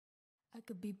I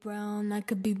could be brown, I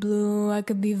could be blue, I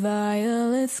could be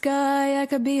violet sky, I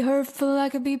could be hurtful, I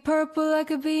could be purple, I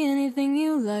could be anything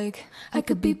you like. I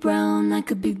could be brown, I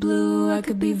could be blue, I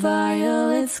could be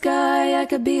violet sky, I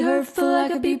could be hurtful, I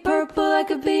could be purple, I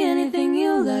could be anything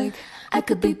you like. I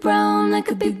could be brown, I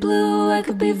could be blue, I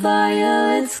could be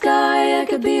violet sky, I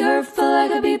could be hurtful, I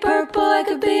could be purple, I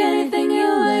could be anything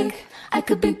you like. I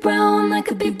could be brown, I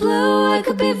could be blue, I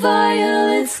could be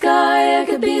violet sky, I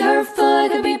could be hurtful, I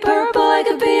could be purple, I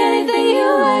could be anything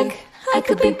you like. I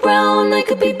could be brown, I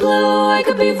could be blue, I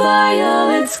could be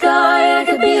violet sky, I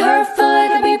could be hurtful, I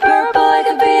could be purple, I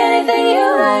could be anything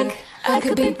you like. I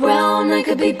could be brown, I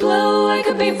could be blue, I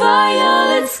could be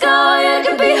violet sky, I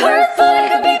could be hurtful, I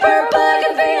could be purple, I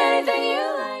could be anything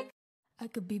you like. I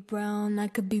could be brown, I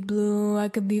could be blue, I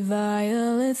could be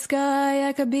violet sky,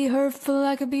 I could be hurtful,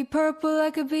 I could be purple, I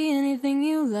could be anything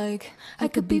you like. I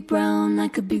could be brown, I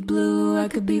could be blue, I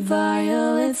could be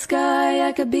violet sky,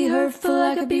 I could be hurtful,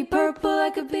 I could be purple, I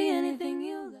could be anything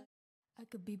you like. I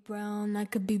could be brown, I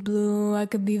could be blue, I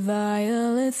could be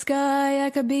violet sky, I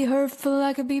could be hurtful,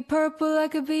 I could be purple, I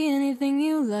could be anything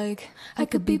you like. I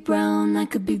could be brown, I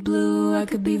could be blue, I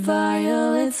could be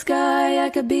violet sky, I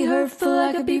could be hurtful,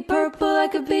 I could be purple, I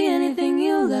could be anything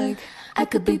you like. I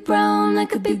could be brown, I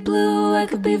could be blue, I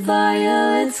could be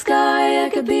violet sky, I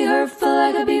could be hurtful,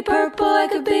 I could be purple, I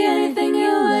could be anything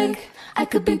you like. I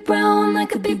could be brown, I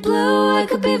could be blue, I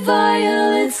could be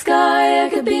violet sky, I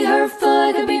could be hurtful,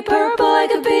 I could be purple, I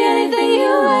could be anything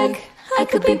you like. I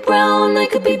could be brown, I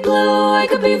could be blue, I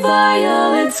could be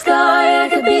violet sky, I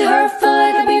could be hurtful,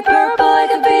 I could be purple, I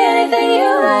could be anything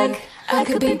you like. I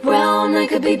could be brown, I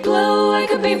could be blue, I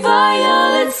could be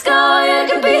violet sky, I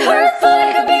could be hurtful,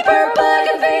 I could be purple, I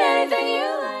could be anything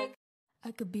you like.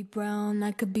 I could be brown,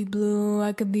 I could be blue,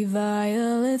 I could be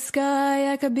violet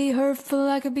sky, I could be hurtful,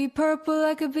 I could be purple,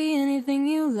 I could be anything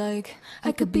you like.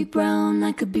 I could be brown,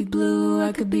 I could be blue,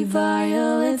 I could be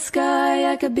violet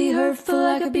sky, I could be hurtful,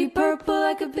 I could be purple,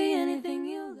 I could be anything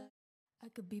you like. I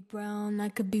could be brown,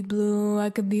 I could be blue, I could be violet sky, I could be hurtful, I could be purple, I could be anything you like. I could be brown, I could be blue, I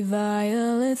could be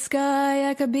violet sky,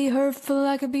 I could be hurtful,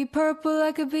 I could be purple,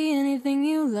 I could be anything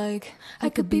you like. I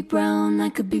could be brown, I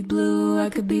could be blue, I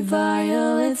could be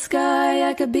violet sky,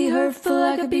 I could be hurtful,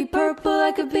 I could be purple,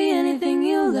 I could be anything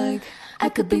you like. I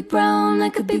could be brown, I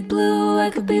could be blue, I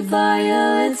could be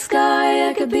violet sky,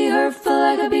 I could be hurtful,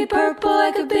 I could be purple,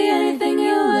 I could be anything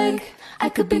you like. I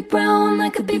could be brown,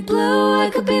 I could be blue, I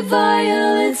could be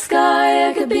violet sky,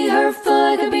 I could be hurtful,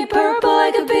 I could be purple,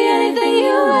 I could be anything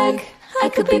you like. I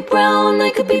could be brown,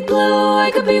 I could be blue, I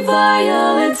could be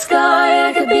violet sky,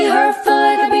 I could be hurtful, I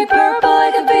could be purple, I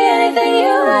could be anything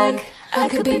you like. I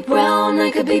could be brown,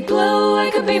 I could be blue, I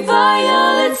could be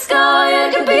violet sky,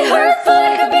 I could be hurtful,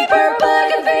 I could be purple, I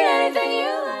could be anything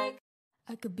you like.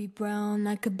 I could be brown,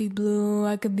 I could be blue,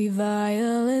 I could be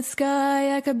violet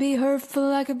sky, I could be hurtful,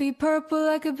 I could be purple,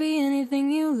 I could be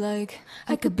anything you like.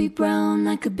 I could be brown,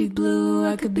 I could be blue,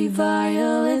 I could be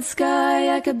violet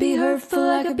sky, I could be hurtful,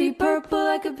 I could be purple,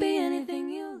 I could be anything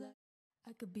you like.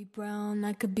 I could be brown,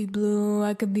 I could be blue,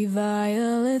 I could be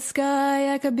violet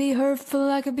sky, I could be hurtful,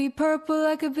 I could be purple,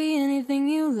 I could be anything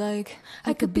you like.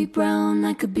 I could be brown,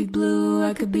 I could be blue,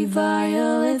 I could be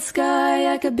violet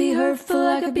sky, I could be hurtful,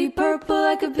 I could be purple,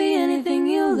 I could be anything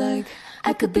you like.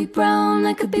 I could be brown,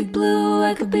 I could be blue, I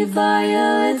could be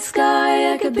violet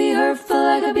sky, I could be hurtful,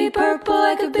 I could be purple,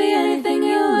 I could be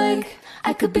anything you like.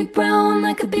 I could be brown,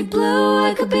 I could be blue,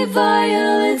 I could be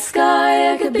violet sky, I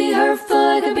could be hurtful,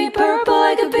 I could be purple,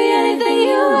 I could be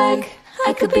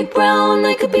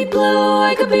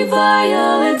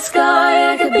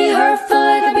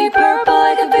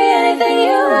anything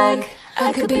you like.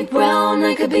 I could be brown,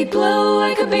 I could be blue,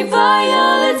 I could be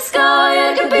violet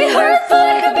sky, I could be hurtful, I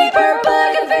could be purple, I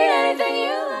could be anything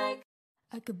you like.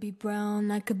 I could be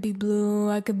brown, I could be blue,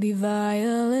 I could be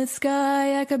violet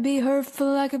sky, I could be hurtful,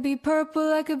 I could be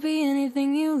purple, I could be anything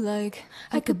you like.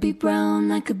 I could be brown,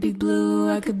 I could be blue,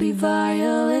 I could be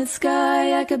violet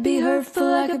sky, I could be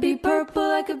hurtful, I could be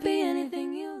purple, I could be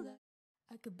anything you like.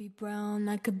 I could be brown,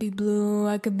 I could be blue, I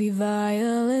could be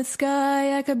violet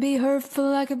sky, I could be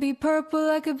hurtful, I could be purple,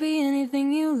 I could be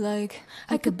anything you like.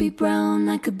 I could be brown,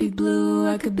 I could be blue,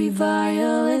 I could be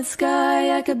violet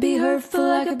sky, I could be hurtful,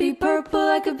 I could be purple,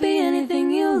 I could be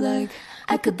anything you like.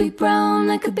 I could be brown,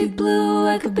 I could be blue,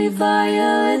 I could be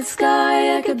violet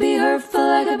sky, I could be hurtful,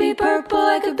 I could be purple,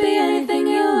 I could be anything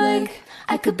you like.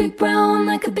 I could be brown,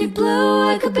 I could be blue,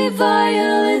 I could be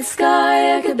violet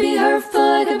sky, I could be hurtful,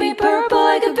 I could be purple,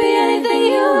 I could be anything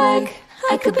you like.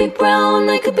 I could be brown,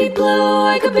 I could be blue,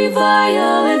 I could be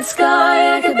violet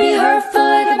sky, I could be hurtful,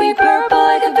 I could be purple,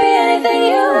 I could be anything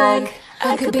you like.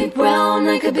 I could be brown,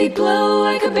 I could be blue,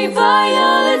 I could be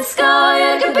violet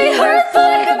sky, I could be hurtful,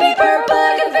 I could be purple,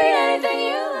 I could be anything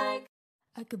you like.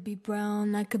 I could be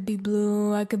brown, I could be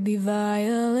blue, I could be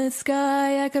violet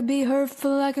sky, I could be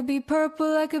hurtful, I could be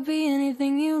purple, I could be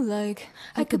anything you like.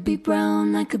 I could be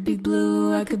brown, I could be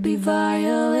blue, I could be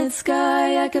violet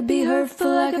sky, I could be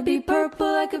hurtful, I could be purple,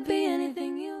 I could be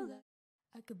anything you like.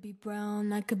 I could be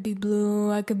brown, I could be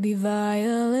blue, I could be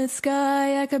violet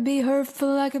sky, I could be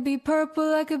hurtful, I could be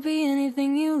purple, I could be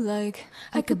anything you like.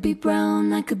 I could be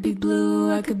brown, I could be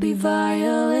blue, I could be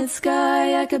violet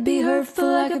sky, I could be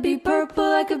hurtful, I could be purple,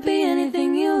 I could be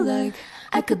anything you like.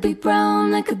 I could be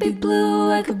brown, I could be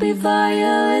blue, I could be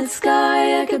violet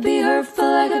sky, I could be hurtful,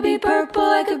 I could be purple,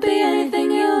 I could be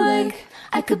anything you like.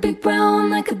 I could be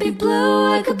brown, I could be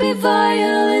blue, I could be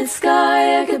violet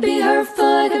sky, I could be hurtful,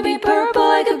 I could be purple,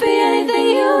 I could be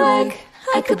anything you like.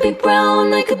 I could be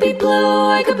brown, I could be blue,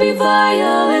 I could be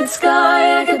violet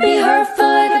sky, I could be hurtful,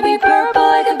 I could be purple,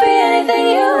 I could be anything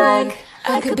you like.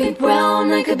 I could be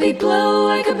brown, I could be blue,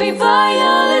 I could be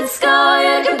violet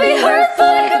sky, I could be hurtful,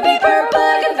 I could be purple,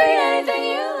 I could be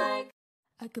anything you like.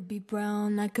 I could be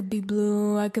brown, I could be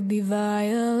blue, I could be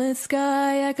violet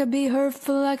sky, I could be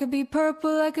hurtful, I could be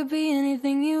purple, I could be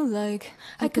anything you like.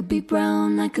 I could be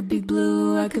brown, I could be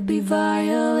blue, I could be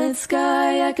violet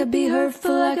sky, I could be hurtful, I could be purple, I could be anything you like. I could be brown, I could be blue, I could be violet sky, I could be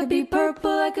hurtful, I could be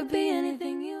purple, I could be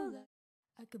anything you like.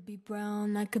 I could be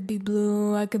brown, I could be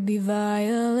blue, I could be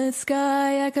violet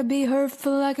sky, I could be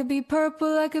hurtful, I could be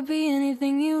purple, I could be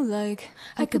anything you like.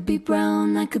 I could be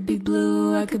brown, I could be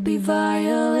blue, I could be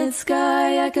violet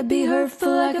sky, I could be hurtful,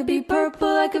 I could be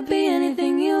purple, I could be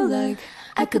anything you like.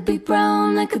 I could be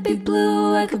brown, I could be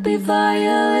blue, I could be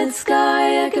violet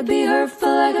sky, I could be hurtful,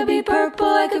 I could be purple,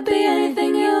 I could be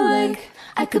anything you like.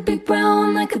 I could be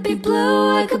brown, I could be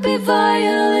blue, I could be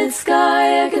violet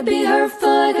sky, I could be hurtful,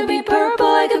 I could be purple,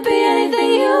 I could be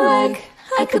anything you like.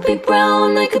 I could be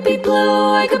brown, I could be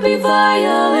blue, I could be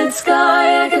violet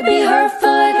sky, I could be hurtful,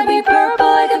 I could be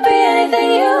purple, I could be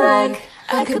anything you like.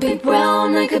 I could be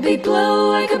brown, I could be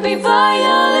blue, I could be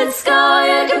violet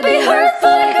sky, I could be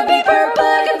hurtful, I could be purple,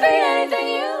 I could be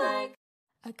anything you like.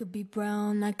 I could be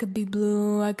brown, I could be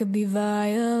blue, I could be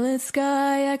violet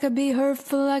sky, I could be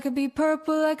hurtful, I could be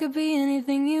purple, I could be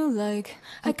anything you like.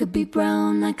 I could be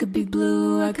brown, I could be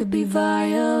blue, I could be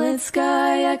violet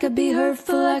sky, I could be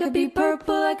hurtful, I could be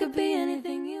purple, I could be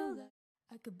anything you like.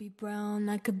 I could be brown,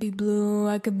 I could be blue,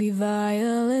 I could be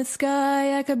violet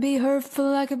sky, I could be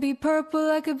hurtful, I could be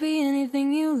purple, I could be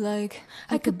anything you like.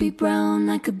 I could be brown, I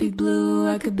could be blue,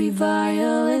 I could be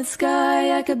violet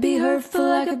sky, I could be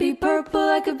hurtful, I could be purple,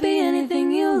 I could be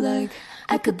anything you like.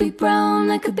 I could be brown,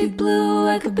 I could be blue,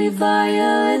 I could be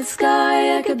violet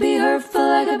sky, I could be hurtful,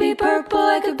 I could be purple,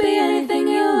 I could be anything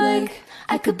you like.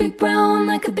 I could be brown,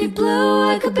 I could be blue,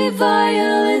 I could be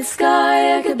violet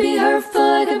sky, I could be hurtful,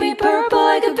 I could be purple,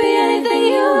 I could be anything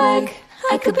you like.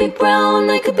 I could be brown,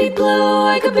 I could be blue,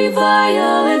 I could be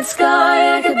violet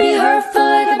sky, I could be hurtful,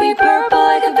 I could be purple,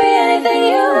 I could be anything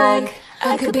you like.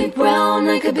 I could be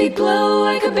brown, I could be blue,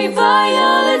 I could be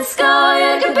violet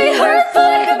sky, I could be hurtful,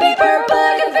 I could be purple,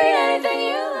 I could be anything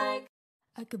you like.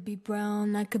 I could be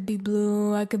brown, I could be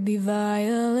blue, I could be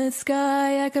violet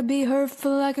sky, I could be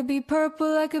hurtful, I could be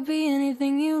purple, I could be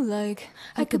anything you like.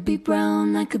 I could be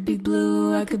brown, I could be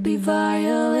blue, I could be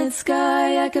violet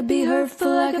sky, I could be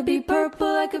hurtful, I could be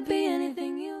purple, I could be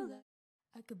anything you like.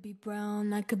 I could be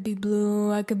brown, I could be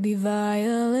blue, I could be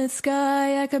violet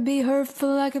sky, I could be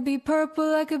hurtful, I could be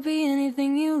purple, I could be anything you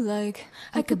like.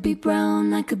 I could be brown,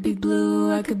 I could be blue,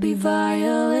 I could be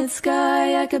violet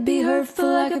sky, I could be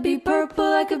hurtful, I could be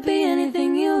purple, I could be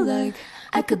anything you like.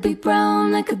 I could be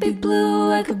brown, I could be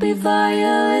blue, I could be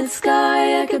violet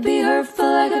sky, I could be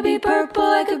hurtful, I could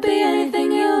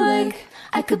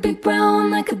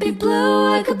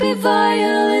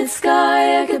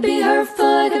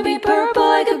be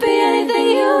purple, I could be anything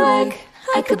you like.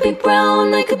 I could be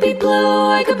brown, I could be blue,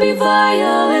 I could be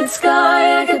violet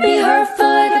sky, I could be hurtful, I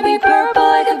could be purple,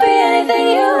 I could be anything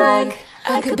you like.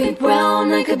 I could be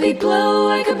brown, I could be blue,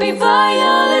 I could be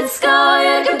violet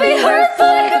sky, I could be hurtful,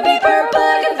 I could be purple,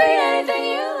 I could be anything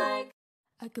you like.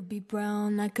 I could be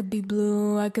brown, I could be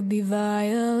blue, I could be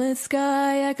violet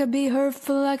sky, I could be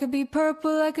hurtful, I could be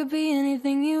purple, I could be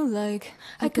anything you like.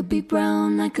 I could be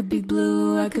brown, I could be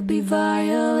blue, I could be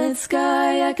violet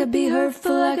sky, I could be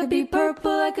hurtful, I could be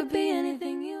purple, I could be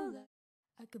anything you like.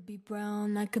 I could be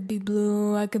brown, I could be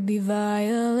blue, I could be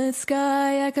violet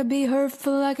sky, I could be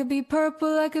hurtful, I could be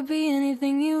purple, I could be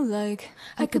anything you like.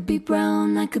 I could be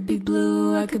brown, I could be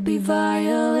blue, I could be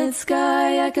violet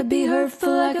sky, I could be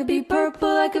hurtful, I could be purple,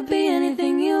 I could be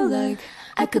anything you like.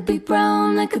 I could be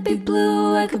brown, I could be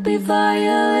blue, I could be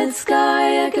violet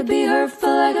sky. I could be hurtful,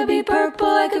 I could be purple,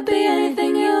 I could be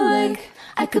anything you like.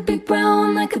 I could be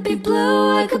brown, I could be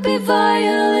blue, I could be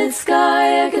violet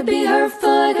sky. I could be hurtful,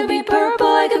 I could be purple,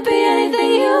 I could be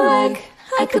anything you like.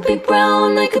 I could be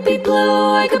brown, I could be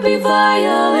blue, I could be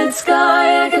violet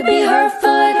sky. I could be hurtful,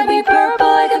 I could be purple,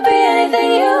 I could be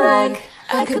anything you like.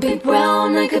 I could be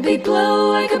brown, I could be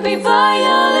blue, I could be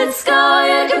violet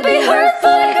sky. I could be hurtful,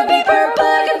 I could be purple,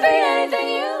 I could be anything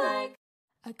you like.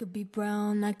 I could be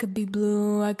brown, I could be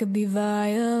blue, I could be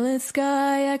violet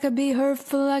sky. I could be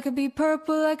hurtful, I could be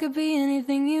purple, I could be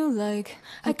anything you like.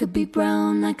 I could be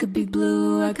brown, I could be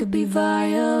blue, I could be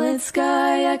violet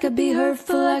sky. I could be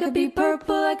hurtful, I could be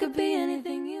purple, I could be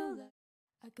anything you like.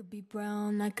 I could be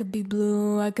brown, I could be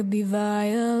blue, I could be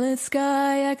violet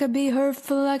sky. I could be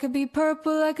hurtful, I could be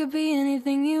purple, I could be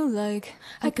anything you like.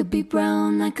 I could be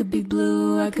brown, I could be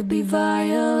blue, I could be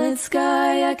violet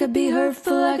sky. I could be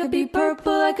hurtful, I could be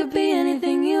purple, I could be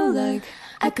anything you like.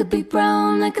 I could be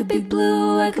brown, I could be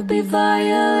blue, I could be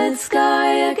violet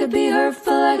sky. I could be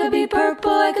hurtful, I could be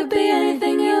purple, I could be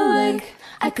anything you like.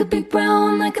 I could be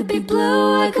brown, I could be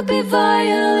blue, I could be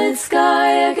violet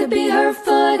sky. I could be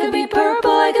hurtful, I could be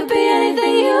purple, I could be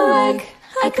anything you like.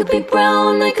 I could be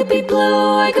brown, I could be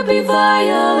blue, I could be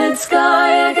violet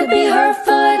sky. I could be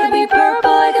hurtful, I could be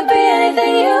purple, I could be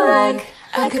anything you like.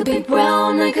 I could be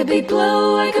brown, I could be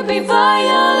blue, I could be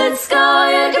violet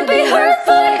sky. I could be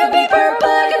hurtful, I could be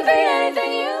purple, I could be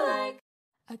anything you like.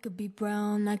 I could be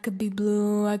brown, I could be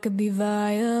blue, I could be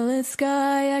violet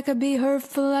sky. I could be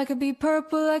hurtful, I could be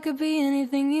purple, I could be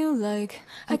anything you like.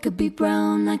 I could be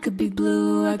brown, I could be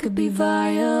blue, I could be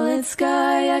violet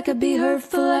sky. I could be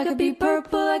hurtful, I could be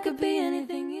purple, I could be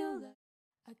anything you like.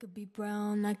 I could be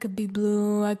brown, I could be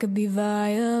blue, I could be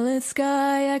violet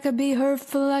sky. I could be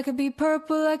hurtful, I could be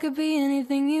purple, I could be anything you like. I could be brown, I could be blue, I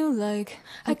could be violet sky. I could be hurtful, I could be purple, I could be anything you like.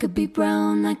 I could be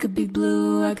brown, I could be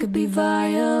blue, I could be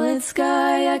violet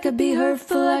sky. I could be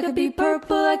hurtful, I could be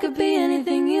purple, I could be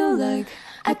anything you like.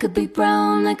 I could be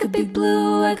brown, I could be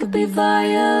blue, I could be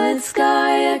violet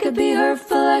sky. I could be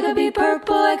hurtful, I could be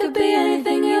purple, I could be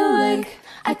anything you like.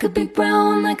 I could be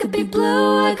brown, I could be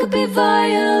blue, I could be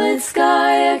violet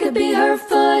sky. I could be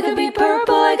hurtful, I could be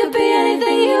purple, I could be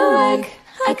anything you like.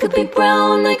 I could be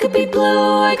brown, I could be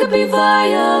blue, I could be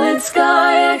violet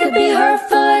sky.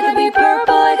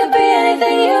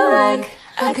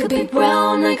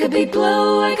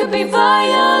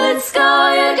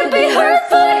 I could be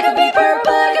hurtful, I could be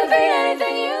purple, I could be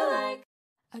anything you like. I could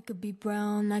be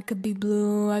brown, I could be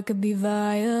blue, I could be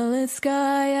violet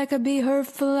sky. I could be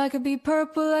hurtful, I could be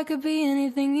purple, I could be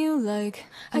anything you like.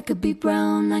 I could be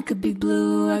brown, I could be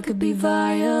blue, I could be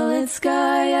violet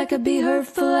sky. I could be hurtful, I could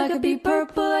be purple,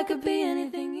 I could be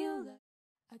anything you like.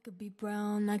 I could be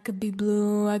brown, I could be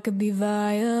blue, I could be violet sky. I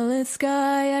could be hurtful, I could be purple, I could be anything you like. I could be brown, I could be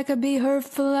blue, I could be violet sky. I could be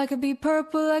hurtful, I could be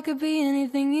purple, I could be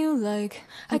anything you like.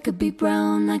 I could be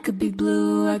brown, I could be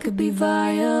blue, I could be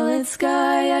violet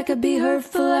sky. I could be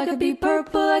hurtful, I could be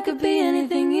purple, I could be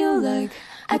anything you like.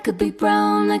 I could be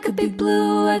brown, I could be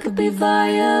blue, I could be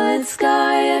violet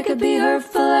sky. I could be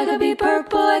hurtful, I could be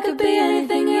purple, I could be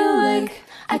anything you like.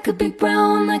 I could be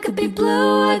brown, I could be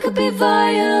blue, I could be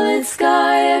violet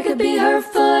sky. I could be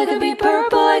hurtful, I could be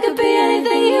purple, I could be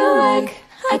anything you like.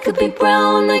 I could be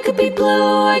brown, I could be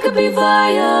blue, I could be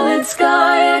violet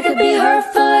sky. I could be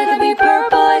hurtful, I could be purple,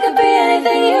 I could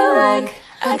be anything you like.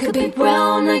 I could be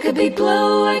brown, I could be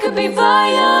blue, I could be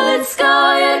violet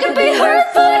sky. I could be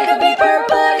hurtful, I could be purple,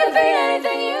 I could be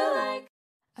anything you like.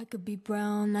 I could be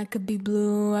brown, I could be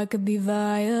blue, I could be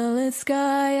violet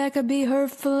sky. I could be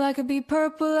hurtful, I could be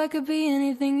purple,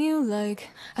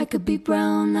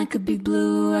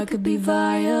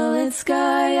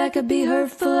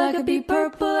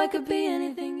 I could be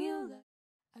anything you like.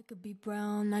 I could be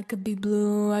brown, I could be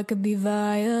blue, I could be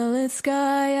violet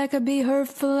sky. I could be hurtful,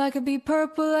 I could be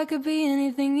purple, I could be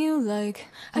anything you like.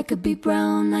 I could be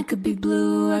brown, I could be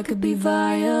blue, I could be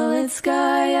violet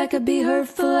sky. I could be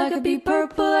hurtful, I could be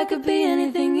purple, I could be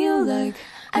anything you like.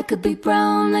 I could be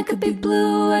brown, I could be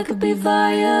blue, I could be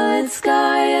violet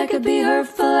sky. I could be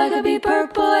hurtful, I could be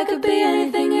purple, I could be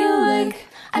anything you like.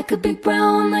 I could be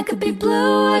brown, I could be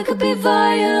blue, I could be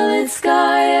violet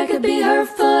sky. I could be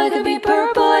hurtful, I could be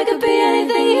purple, I could be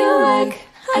anything you like.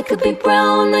 I could be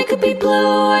brown, I could be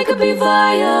blue, I could be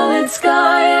violet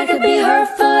sky. I could be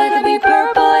hurtful, I could be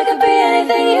purple, I could be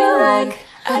anything you like.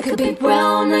 I could be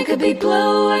brown, I could be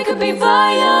blue, I could be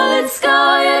violet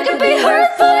sky. I could be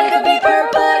hurtful, I could be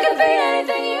purple, I could be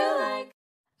anything you like.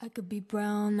 I could be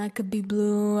brown, I could be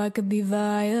blue, I could be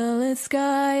violet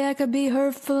sky, I could be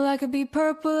hurtful, I could be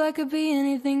purple, I could be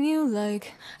anything you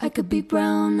like. I could be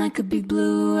brown, I could be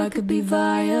blue, I could be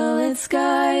violet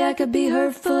sky, I could be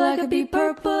hurtful, I could be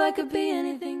purple, I could be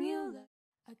anything you like.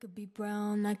 I could be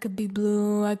brown, I could be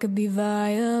blue, I could be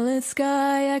violet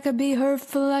sky, I could be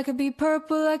hurtful, I could be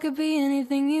purple, I could be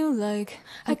anything you like.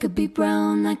 I could be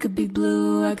brown, I could be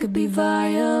blue, I could be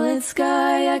violet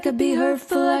sky, I could be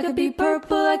hurtful, I could be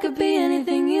purple, I could be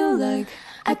anything you like.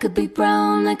 I could be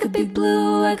brown, I could be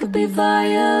blue, I could be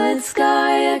violet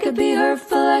sky, I could be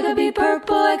hurtful, I could be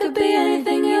purple, I could be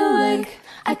anything you like.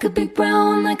 I could be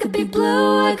brown, I could be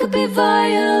blue, I could be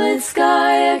violet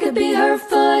sky, I could be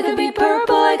hurtful, I could be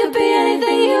purple, I could be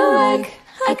anything you like.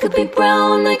 I could be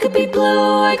brown, I could be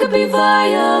blue, I could be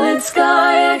violet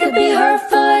sky, I could be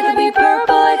hurtful, I could be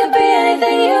purple, I could be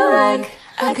anything you like.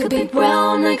 I could be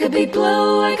brown, I could be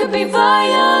blue, I could be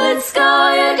violet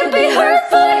sky, I could be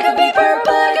hurtful, I could be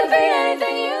purple, I could be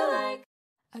anything you like.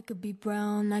 I could be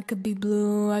brown, I could be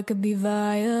blue, I could be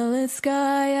violet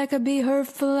sky, I could be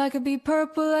hurtful, I could be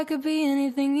purple, I could be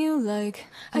anything you like.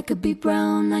 I could be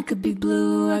brown, I could be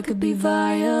blue, I could be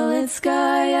violet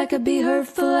sky, I could be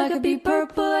hurtful, I could be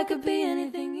purple, I could be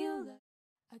anything you like.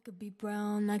 I could be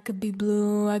brown, I could be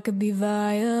blue, I could be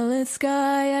violet sky, I could be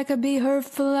hurtful, I could be purple, I could be anything you like. I could be brown, I could be blue, I could be violet sky, I could be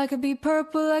hurtful, I could be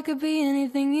purple, I could be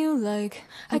anything you like.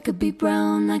 I could be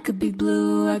brown, I could be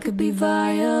blue, I could be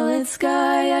violet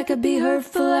sky, I could be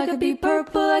hurtful, I could be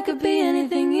purple, I could be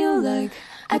anything you like.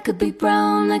 I could be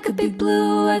brown, I could be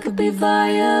blue, I could be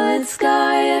violet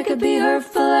sky, I could be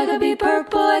hurtful, I could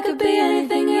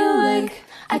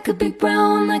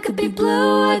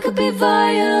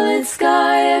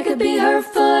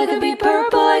be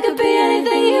purple, I could be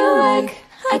anything you like.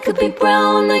 I could be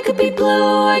brown, I could be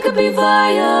blue, I could be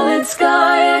violet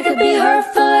sky, I could be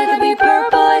hurtful, I could be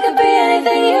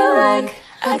purple, I could be anything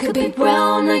you like. I could be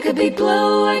brown, I could be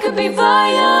blue, I could be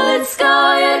violet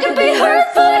sky, I could be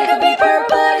hurtful, I could be purple, I could be anything you like. I could be brown, I could be blue, I could be violet sky, I could be hurtful, I could be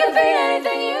purple, I could be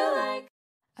anything you like.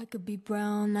 I could be brown,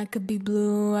 I could be blue,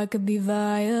 I could be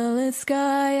violet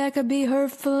sky, I could be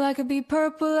hurtful, I could be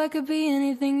purple, I could be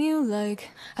anything you like.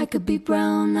 I could be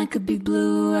brown, I could be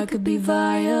blue, I could be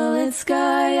violet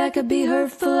sky, I could be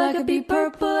hurtful, I could be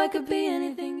purple, I could be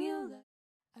anything you like.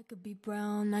 I could be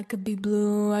brown, I could be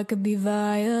blue, I could be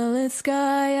violet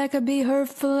sky, I could be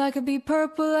hurtful, I could be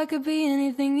purple, I could be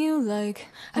anything you like.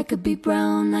 I could be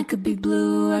brown, I could be blue, I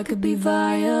could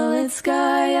be violet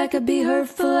sky, I could be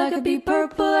hurtful, I could be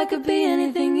purple, I could be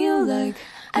anything you like.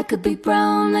 I could be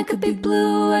brown, I could be blue,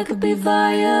 I could be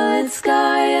violet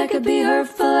sky, I could be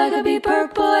hurtful, I could be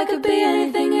purple, I could be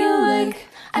anything you like.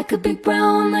 I could be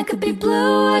brown, I could be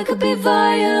blue, I could be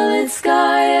violet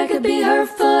sky, I could be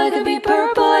hurtful, I could be purple,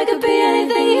 I could be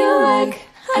anything you like.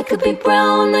 I could be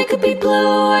brown, I could be blue,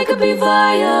 I could be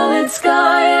violet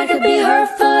sky, I could be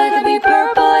hurtful, I could be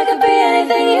purple, I could be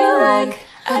anything you like.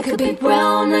 I could be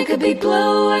brown, I could be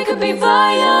blue, I could be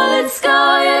violet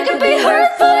sky, I could be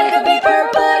hurtful, I could be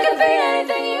purple, I could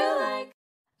be anything you like.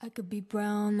 I could be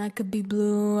brown, I could be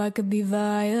blue, I could be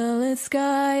violet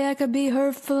sky, I could be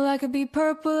hurtful, I could be purple,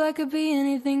 I could be anything you like. I could be brown, I could be blue, I could be violet sky, I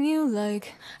could be hurtful, I could be purple,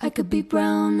 I could be anything you like. I could be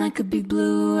brown, I could be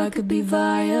blue, I could be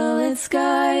violet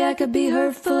sky, I could be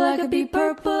hurtful, I could be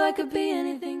purple, I could be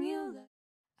anything you like.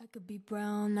 I could be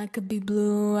brown, I could be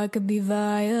blue, I could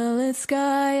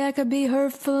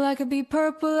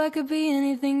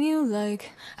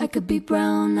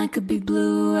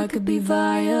be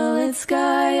violet sky,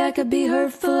 I could be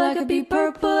hurtful, I could be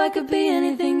purple, I could be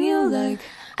anything you like.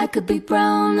 I could be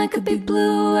brown, I could be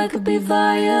blue, I could be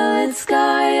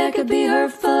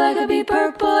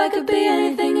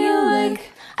violet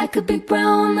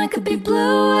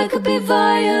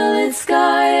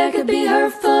sky, I could be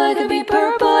hurtful, I could be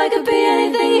purple, I could be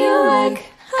anything you like.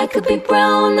 I could be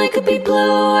brown, I could be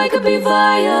blue, I could be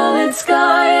violet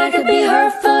sky, I could be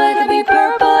hurtful, I could be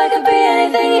purple, I could be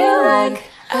anything you like.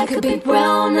 I could be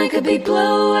brown, I could be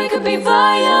blue, I could be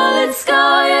violet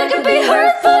sky, I could be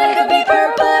hurtful, I could be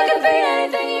purple, I could be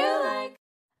anything you like.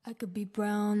 I could be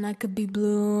brown, I could be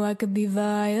blue, I could be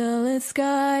violet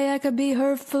sky, I could be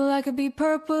hurtful, I could be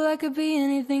purple, I could be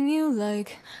anything you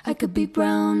like. I could be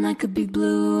brown, I could be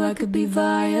blue, I could be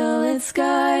violet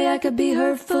sky, I could be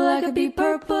hurtful, I could be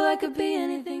purple, I could be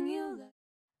anything you like.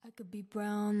 I could be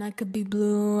brown, I could be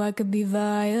blue, I could be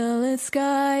violet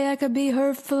sky, I could be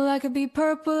hurtful, I could be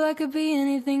purple, I could be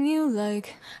anything you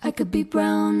like. I could be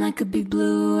brown, I could be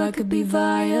blue, I could be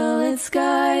violet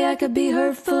sky, I could be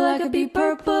hurtful, I could be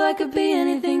purple, I could be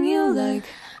anything you like.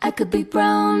 I could be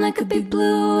brown, I could be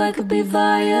blue, I could be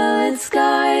violet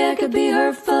sky, I could be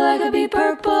hurtful, I could be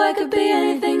purple, I could be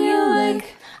anything you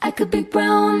like. I could be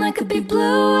brown, I could be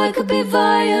blue, I could be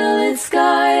violet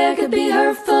sky. I could be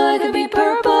hurtful, I could be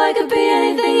purple, I could be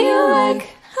anything you like.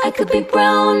 I could be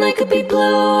brown, I could be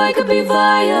blue, I could be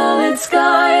violet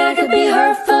sky. I could be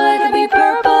hurtful, I could be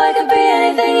purple, I could be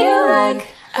anything you like.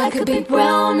 I could be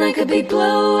brown, I could be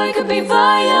blue, I could be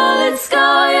violet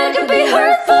sky. I could be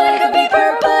hurtful, I could be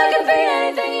purple, I could be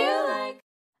anything you like.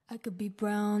 I could be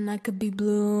brown, I could be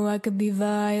blue, I could be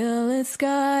violet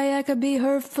sky. I could be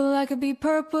hurtful, I could be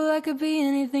purple, I could be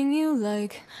anything you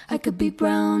like. I could be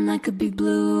brown, I could be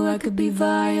blue, I could be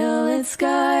violet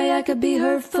sky. I could be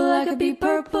hurtful, I could be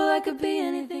purple, I could be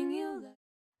anything you like.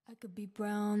 I could be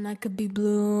brown, I could be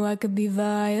blue, I could be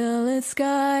violet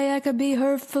sky. I could be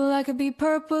hurtful, I could be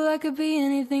purple, I could be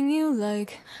anything you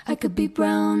like. I could be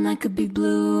brown, I could be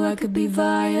blue, I could be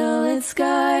violet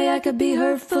sky. I could be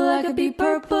hurtful, I could be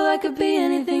purple, I could be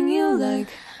anything you like.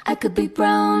 I could be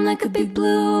brown, I could be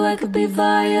blue, I could be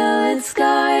violet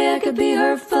sky. I could be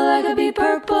hurtful, I could be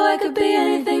purple, I could be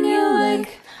anything you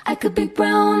like. I could be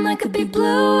brown, I could be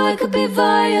blue, I could be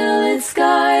violet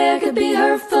sky. I could be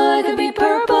hurtful, I could be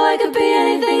purple, I could be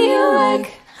anything you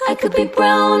like. I could be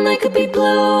brown, I could be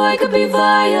blue, I could be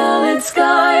violet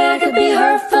sky. I could be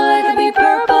hurtful, I could be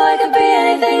purple, I could be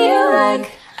anything you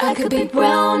like. I could be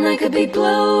brown, I could be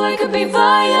blue, I could be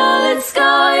violet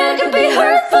sky. I could be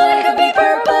hurtful, I could be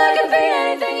purple, I could be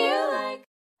anything you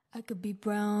like. I could be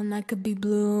brown, I could be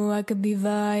blue, I could be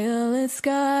violet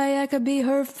sky. I could be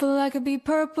hurtful, I could be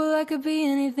purple, I could be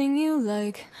anything you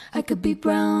like. I could be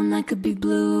brown, I could be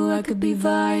blue, I could be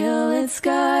violet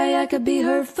sky. I could be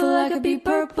hurtful, I could be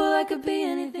purple, I could be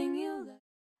anything you like.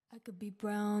 I could be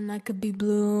brown, I could be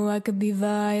blue, I could be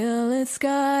violet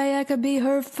sky. I could be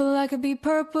hurtful, I could be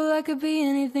purple, I could be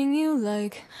anything you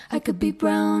like. I could be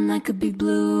brown, I could be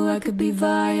blue, I could be violet sky. I could be hurtful, I could be purple, I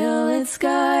could be anything you like. I could be brown, I could be blue, I could be violet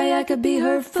sky. I could be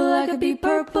hurtful, I could be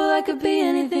purple, I could be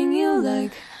anything you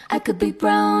like. I could be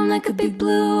brown, I could be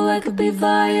blue, I could be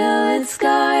violet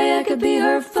sky. I could be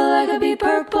hurtful, I could be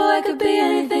purple, I could be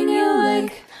anything you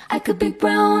like. I could be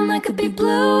brown, I could be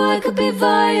blue, I could be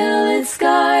violet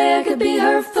sky. I could be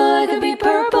hurtful, I could be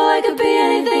purple, I could be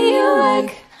anything you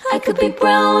like. I could be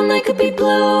brown, I could be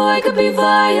blue, I could be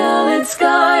violet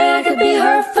sky. I could be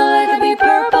hurtful, I could be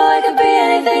purple, I could be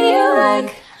anything you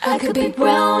like. I could be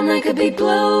brown, I could be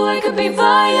blue, I could be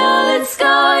violet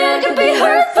sky. I could be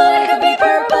hurtful, I could be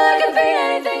purple, I could be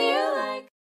anything you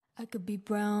like. I could be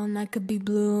brown, I could be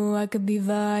blue, I could be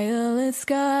violet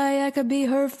sky. I could be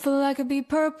hurtful, I could be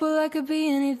purple, I could be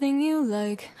anything you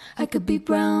like. I could be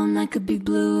brown, I could be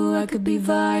blue, I could be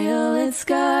violet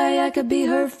sky. I could be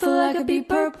hurtful, I could be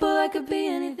purple, I could be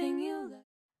anything you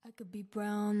like. I could be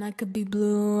brown, I could be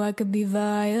blue, I could be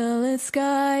violet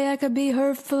sky. I could be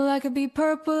hurtful, I could be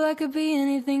purple, I could be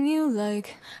anything you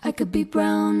like. I could be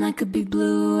brown, I could be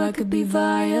blue, I could be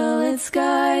violet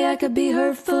sky. I could be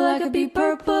hurtful, I could be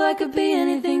purple, I could be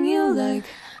anything you like.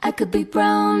 I could be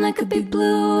brown, I could be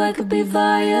blue, I could be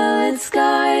violet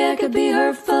sky. I could be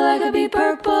hurtful, I could be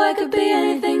purple, I could be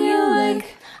anything you like.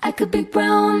 I could be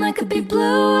brown, I could be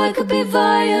blue, I could be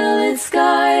violet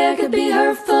sky. I could be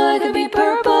hurtful, I could be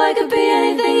purple, I could be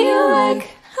anything you like.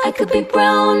 I could be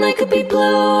brown, I could be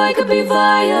blue, I could be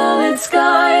violet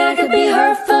sky. I could be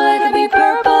hurtful, I could be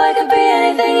purple, I could be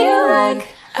anything you like.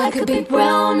 I could be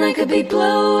brown, I could be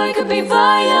blue, I could be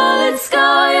violet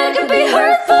sky. I could be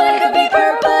hurtful, I could be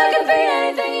purple, I could be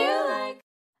anything you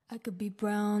like. I could be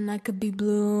brown, I could be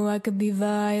blue, I could be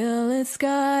violet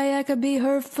sky. I could be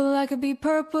hurtful, I could be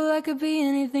purple, I could be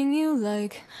anything you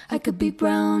like. I could be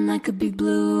brown, I could be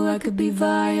blue, I could be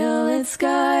violet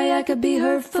sky. I could be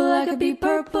hurtful, I could be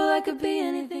purple, I could be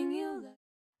anything you like.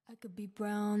 I could be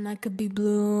brown, I could be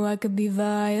blue, I could be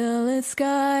violet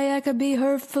sky. I could be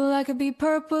hurtful, I could be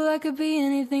purple, I could be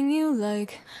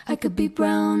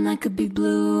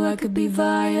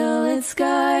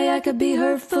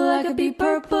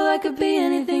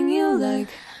anything you like.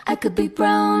 I could be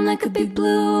brown, I could be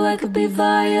blue, I could be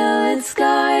violet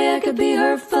sky. I could be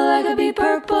hurtful, I could be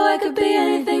purple, I could be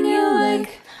anything you like.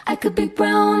 I could be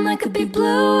brown, I could be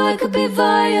blue, I could be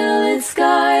violet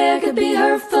sky. I could be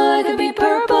hurtful, I could be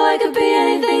purple, I could be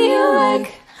anything you like.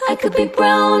 I could be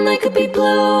brown, I could be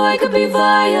blue, I could be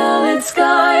violet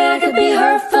sky. I could be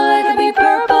hurtful, I could be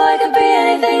purple, I could be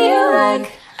anything you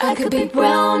like. I could be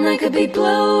brown, I could be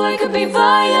blue, I could be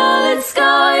violet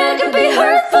sky. I could be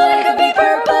hurtful, I could be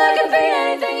purple, I could be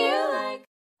anything you like.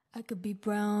 I could be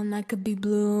brown, I could be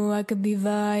blue, I could be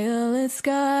violet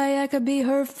sky. I could be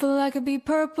hurtful, I could be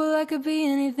purple, I could be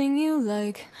anything you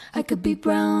like. I could be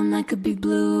brown, I could be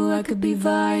blue, I could be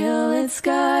violet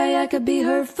sky. I could be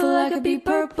hurtful, I could be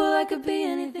purple, I could be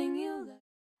anything you like.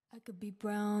 I could be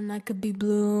brown, I could be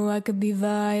blue, I could be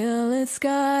violet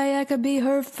sky, I could be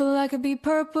hurtful, I could be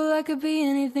purple, I could be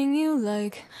anything you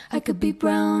like. I could be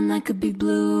brown, I could be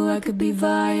blue, I could be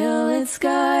violet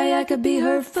sky, I could be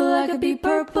hurtful, I could be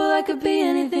purple, I could be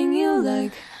anything you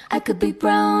like. I could be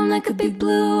brown, I could be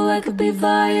blue, I could be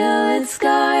violet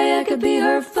sky, I could be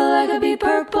hurtful, I could be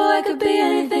purple, I could be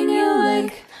anything you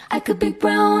like. I could be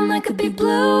brown, I could be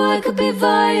blue, I could be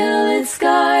violet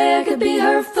sky, I could be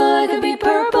hurtful, I could be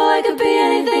purple, I could be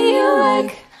anything you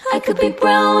like. I could be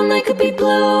brown, I could be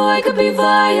blue, I could be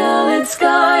violet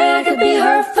sky, I could be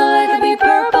hurtful, I could be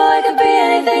purple, I could be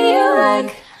anything you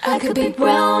like. I could be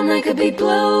brown, I could be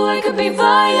blue, I could be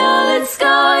violet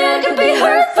sky, I could be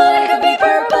hurtful, I could be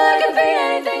purple, I could be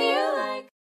anything you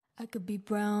like. I could be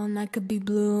brown, I could be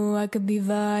blue, I could be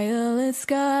violet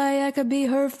sky, I could be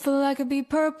hurtful, I could be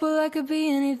purple, I could be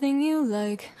anything you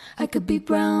like. I could be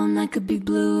brown, I could be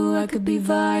blue, I could be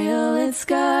violet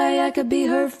sky, I could be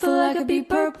hurtful, I could be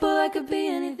purple, I could be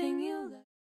anything you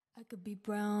like. I could be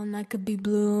brown, I could be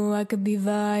blue, I could be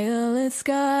violet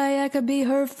sky, I could be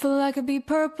hurtful, I could be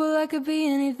purple, I could be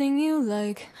anything you like.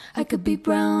 I could be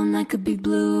brown, I could be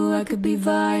blue, I could be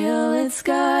violet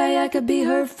sky, I could be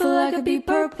hurtful, I could be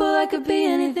purple, I could be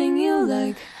anything you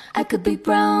like. I could be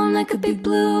brown, I could be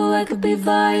blue, I could be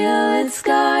violet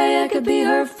sky, I could be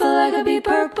hurtful, I could be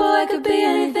purple, I could be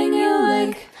anything you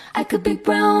like. I could be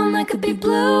brown, I could be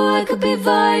blue, I could be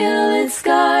violet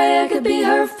sky, I could be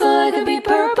hurtful, I could be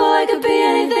purple, I could be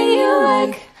anything you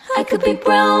like. I could be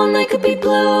brown, I could be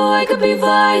blue, I could be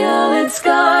violet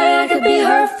sky, I could be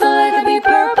hurtful, I could be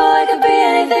purple, I could be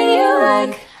anything you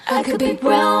like. I could be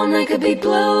brown, I could be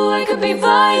blue, I could be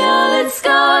violet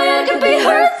sky, I could be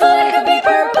hurtful, I could be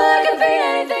purple, I could be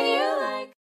anything you like.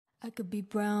 I could be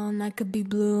brown, I could be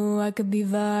blue, I could be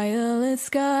violet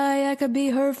sky, I could be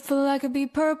hurtful, I could be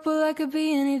purple, I could be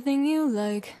anything you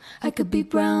like. I could be brown, I could be blue, I could be violet sky, I could be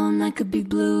hurtful, I could be purple, I could be anything you like. I could be brown, I could be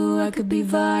blue, I could be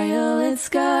violet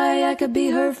sky, I could be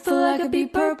hurtful, I could be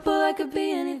purple, I could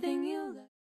be anything you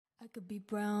like. I could be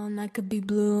brown, I could be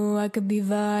blue, I could be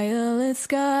violet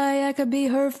sky, I could be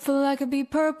hurtful, I could be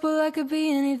purple, I could be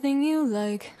anything you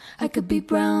like. I could be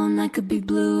brown, I could be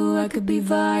blue, I could be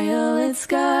violet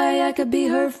sky, I could be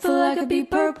hurtful, I could be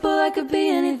purple, I could be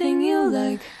anything you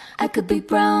like. I could be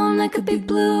brown, I could be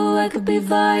blue, I could be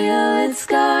violet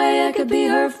sky, I could be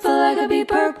hurtful, I could be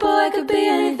purple, I could be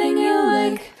anything you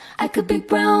like. I could be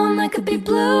brown, I could be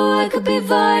blue, I could be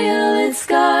violet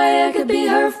sky, I could be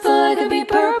hurtful, I could be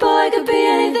purple, I could be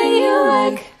anything you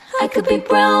like. I could be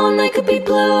brown, I could be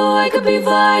blue, I could be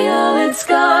violet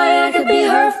sky, I could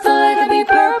be hurtful, I could be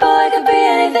purple, I could be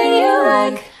anything you like.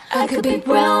 I could be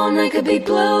brown, I could be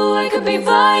blue, I could be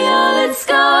violet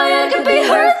sky, I could be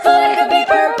hurtful, I could be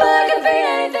purple, I could be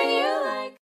anything you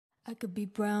like. I could be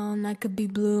brown, I could be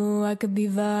blue, I could be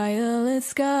violet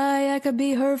sky, I could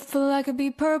be hurtful, I could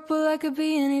be purple, I could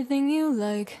be anything you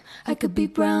like. I could be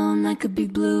brown, I could be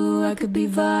blue, I could be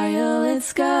violet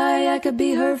sky, I could be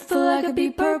hurtful, I could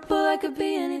be purple, I could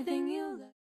be anything you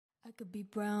like. I could be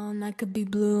brown, I could be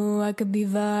blue, I could be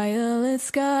violet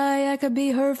sky, I could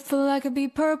be hurtful, I could be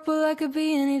purple, I could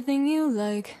be anything you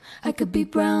like. I could be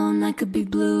brown, I could be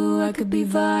blue, I could be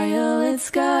violet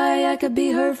sky, I could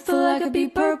be hurtful, I could be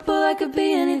purple, I could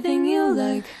be anything you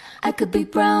like. I could be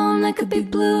brown, I could be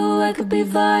blue, I could be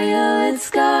violet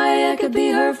sky, I could be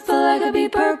hurtful, I could be purple, I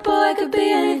could be anything you like.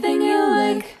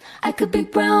 I could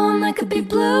be brown, I could be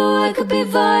blue, I could be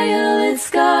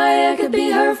violet sky, I could be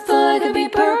hurtful, I could be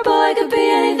purple, I could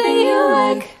be anything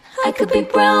you like.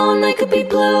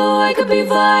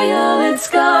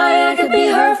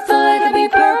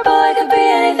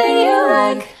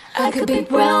 I could be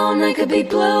brown, I could be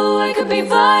blue, I could be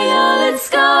violet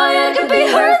sky, I could be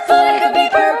hurtful, I could be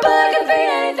purple, I could be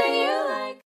anything you like.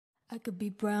 I could be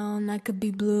brown, I could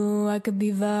be blue, I could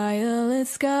be violet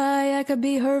sky, I could be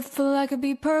hurtful,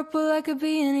 I could be purple, I could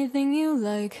be anything you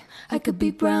like. I could be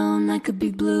brown, I could be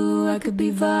blue, I could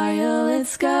be violet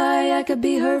sky, I could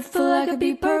be hurtful, I could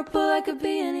be purple, I could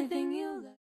be anything you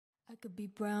like. I could be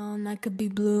brown, I could be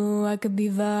blue, I could be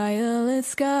violet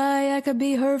sky, I could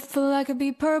be hurtful, I could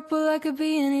be purple, I could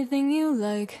be anything you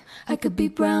like. I could be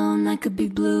brown, I could be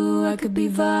blue, I could be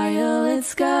violet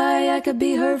sky, I could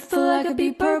be hurtful, I could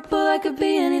be purple, I could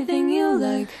be anything you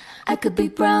like. I could be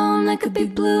brown, I could be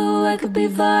blue, I could be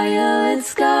violet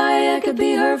sky, I could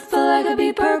be hurtful, I could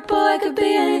be purple, I could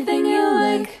be anything you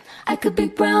like. I could be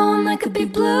brown, I could be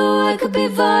blue, I could be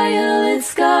violet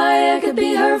sky, I could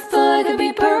be hurtful, I could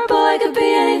be purple, I could be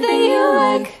anything you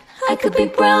like. I could be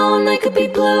brown, I could be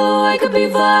blue, I could be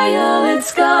violet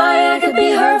sky, I could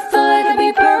be hurtful, I could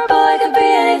be purple, I could be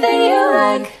anything you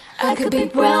like. I could be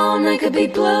brown, I could be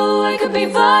blue, I could be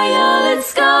violet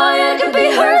sky, I could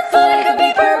be hurtful, I could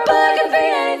be purple, I could be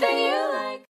anything you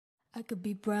like. I could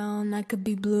be brown, I could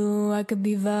be blue, I could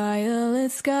be violet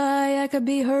sky, I could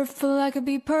be hurtful, I could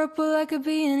be purple, I could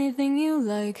be anything you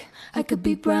like. I could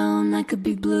be brown, I could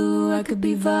be blue, I could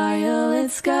be violet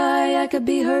sky, I could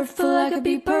be hurtful, I could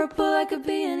be purple, I could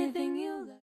be anything you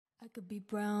like. I could be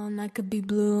brown, I could be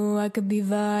blue, I could be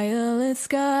violet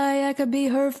sky, I could be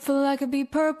hurtful, I could be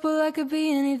purple, I could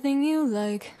be anything you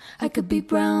like. I could be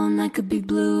brown, I could be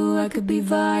blue, I could be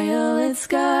violet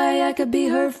sky, I could be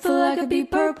hurtful, I could be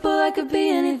purple, I could be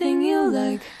anything you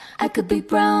like. I could be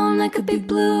brown, I could be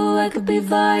blue, I could be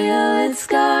violet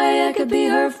sky, I could be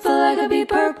hurtful, I could be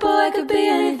purple, I could be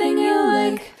anything you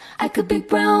like. I could be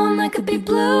brown, I could be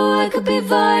blue, I could be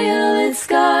violet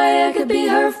sky, I could be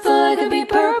hurtful, I could be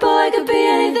purple, I could be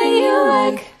anything you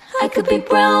like. I could be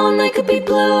brown, I could be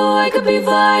blue, I could be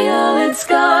violet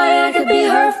sky, I could be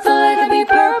hurtful, I could be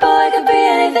purple, I could be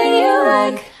anything you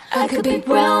like. I could be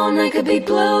brown, I could be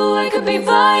blue, I could be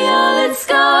violet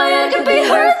sky, I could be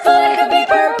hurtful, I could be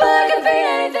purple, I could be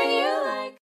anything you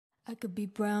like. I could be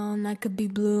brown, I could be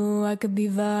blue, I could be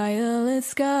violet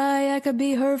sky, I could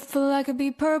be hurtful, I could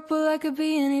be purple, I could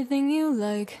be anything you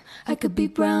like. I could be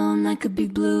brown, I could be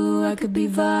blue, I could be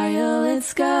violet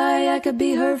sky, I could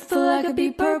be hurtful, I could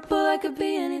be purple, I could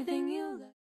be anything you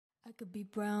like. I could be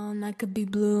brown, I could be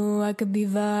blue, I could be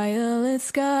violet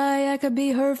sky, I could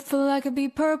be hurtful, I could be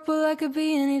purple, I could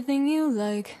be anything you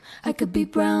like. I could be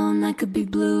brown, I could be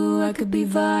blue, I could be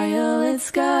violet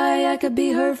sky, I could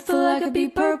be hurtful, I could be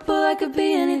purple, I could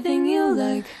be anything you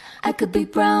like. I could be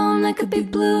brown, I could be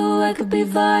blue, I could be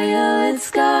violet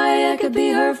sky, I could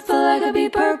be hurtful, I could be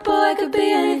purple, I could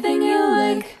be anything you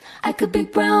like. I could be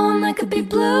brown, I could be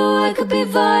blue, I could be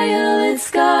violet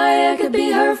sky, I could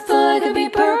be hurtful, I could be purple, I could be anything you like. I could be brown, I could be blue, I could be violet sky, I could be hurtful, I could be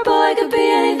purple, I could be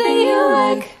anything you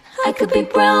like. I could be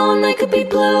brown, I could be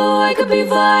blue, I could be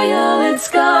violet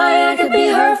sky, I could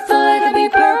be hurtful, I could be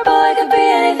purple, I could be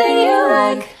anything you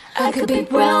like. I could be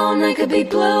brown, I could be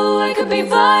blue, I could be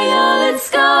violet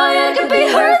sky, I could be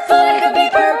hurtful, I could be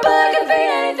purple, I could be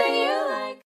anything you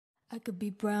like. I could be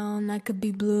brown, I could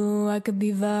be blue, I could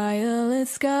be violet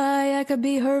sky, I could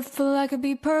be hurtful, I could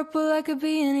be purple, I could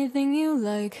be anything you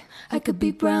like. I could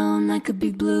be brown, I could be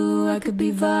blue, I could be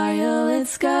violet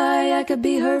sky, I could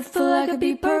be hurtful, I could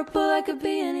be purple, I could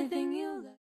be anything you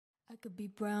like. I could be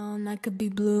brown, I could be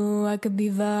blue, I could be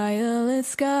violet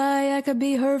sky, I could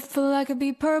be hurtful, I could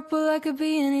be purple, I could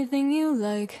be anything you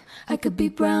like. I could be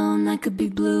brown, I could be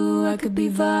blue, I could be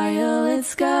violet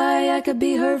sky, I could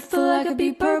be hurtful, I could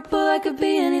be purple, I could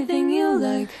be anything you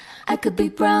like. I could be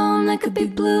brown, I could be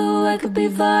blue, I could be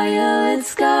violet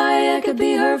sky, I could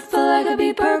be hurtful, I could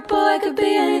be purple, I could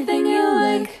be anything you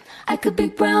like. I could be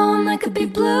brown, I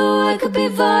could be blue, I could be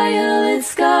violet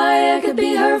sky, I could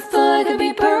be hurtful, I could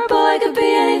be purple, I could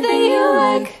be anything you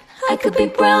like. I could be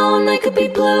brown, I could be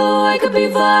blue, I could be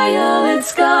violet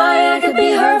sky, I could be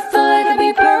hurtful, I could be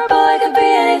purple, I could be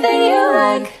anything you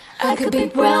like. I could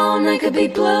be brown, I could be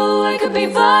blue, I could be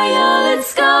violet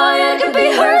sky, I could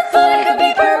be hurtful, I could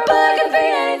be purple, I could be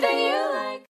anything you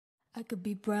like. I could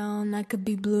be brown, I could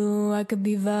be blue, I could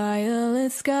be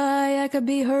violet sky, I could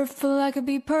be hurtful, I could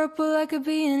be purple, I could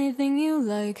be anything you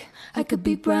like. I could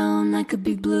be brown, I could be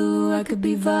blue, I could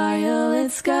be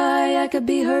violet sky, I could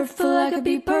be hurtful, I could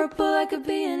be purple, I could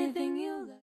be anything you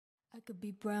like. I could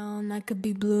be brown, I could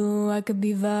be blue, I could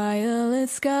be violet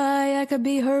sky, I could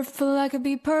be hurtful, I could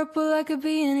be purple, I could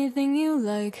be anything you like.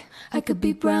 I could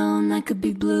be brown, I could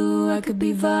be blue, I could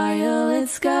be violet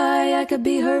sky, I could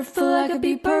be hurtful, I could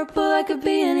be purple, I could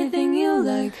be anything you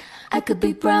like. I could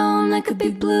be brown, I could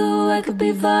be blue, I could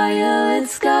be violet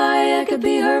sky, I could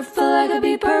be hurtful, I could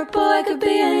be purple, I could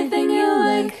be anything you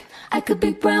like.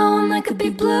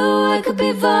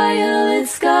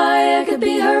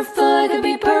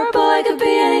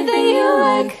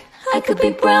 I could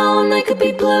be brown, I could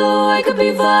be blue, I could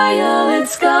be violet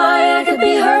sky, I could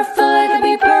be hurtful, I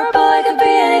could be purple, I could be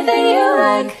anything you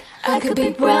like. I could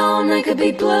be brown, I could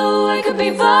be blue, I could be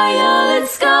violet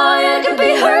sky, I could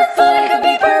be hurtful, I could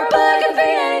be purple, I could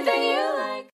be anything you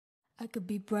like. I could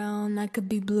be brown, I could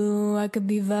be blue, I could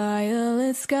be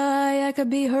violet sky, I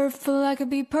could be hurtful, I could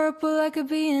be purple, I could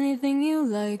be anything you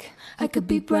like. I could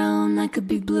be brown, I could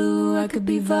be blue, I could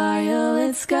be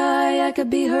violet sky, I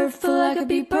could be hurtful, I could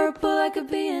be purple, I could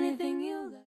be anything you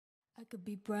like. I could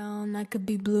be brown, I could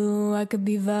be blue, I could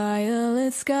be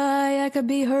violet sky, I could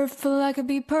be hurtful, I could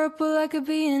be purple, I could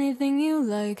be anything you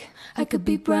like. I could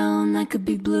be brown, I could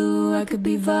be blue, I could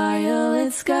be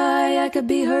violet sky, I could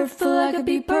be hurtful, I could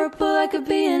be purple, I could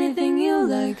be anything you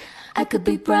like. I could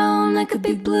be brown, I could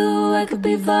be blue, I could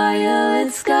be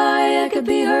violet sky. I could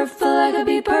be hurtful, I could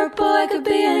be purple, I could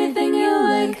be anything you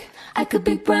like. I could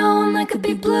be brown, I could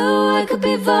be blue, I could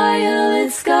be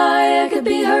violet sky. I could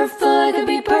be hurtful, I could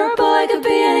be purple, I could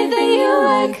be anything you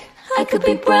like. I could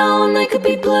be brown, I could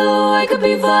be blue, I could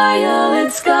be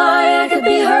violet sky. I could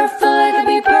be hurtful, I could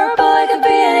be purple, I could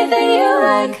be anything you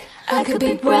like. I could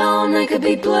be brown, I could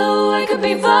be blue, I could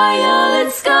be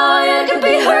violet sky. I could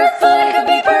be hurtful, I could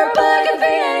be purple, I could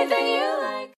be anything you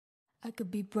like. I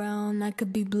could be brown, I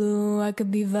could be blue, I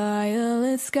could be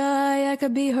violet sky. I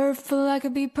could be hurtful, I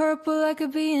could be purple, I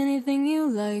could be anything you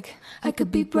like. I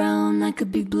could be brown, I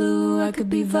could be blue, I could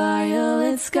be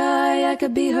violet sky. I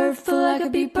could be hurtful, I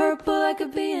could be purple, I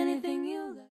could be anything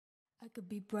you like. I could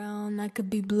be brown, I could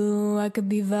be blue, I could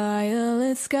be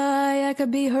violet sky. I could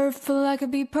be hurtful, I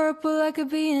could be purple, I could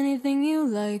be anything you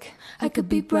like. I could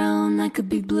be brown, I could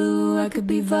be blue, I could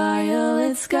be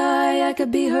violet sky. I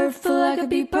could be hurtful, I could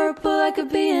be purple, I could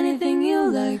be anything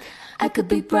you like. I could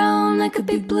be brown, I could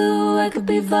be blue, I could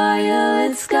be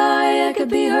violet sky. I could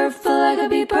be hurtful, I could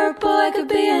be purple, I could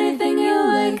be anything you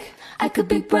like. I could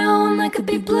be brown, I could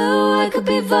be blue, I could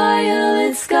be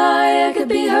violet sky. I could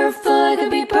be hurtful, I could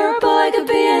be purple, I could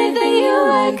be anything you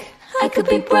like. I could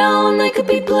be brown, I could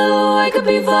be blue, I could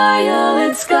be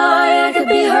violet sky. I could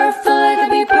be hurtful, I could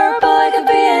be purple, I could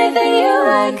be anything you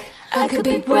like. I could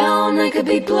be brown, I could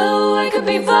be blue, I could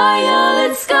be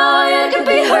violet sky. I could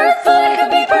be hurtful, I could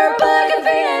be purple, I could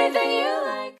be anything you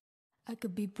like. I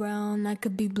could be brown, I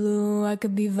could be blue, I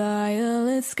could be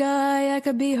violet sky. I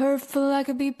could be hurtful, I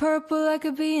could be purple, I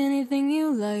could be anything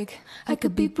you like. I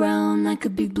could be brown, I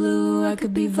could be blue, I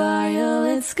could be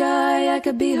violet sky. I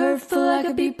could be hurtful, I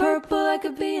could be purple, I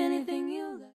could be anything you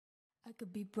like. I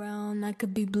could be brown, I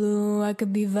could be blue, I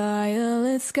could be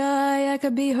violet sky. I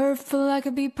could be hurtful, I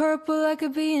could be purple, I could be anything you like. I could be brown, I could be blue, I could be violet sky. I could be hurtful, I could be purple, I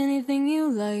could be anything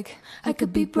you like. I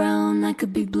could be brown, I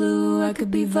could be blue, I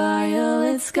could be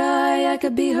violet sky. I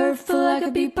could be hurtful, I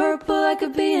could be purple, I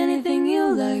could be anything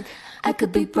you like. I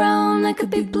could be brown, I could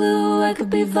be blue, I could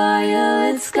be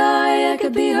violet sky. I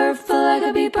could be hurtful, I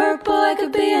could be purple, I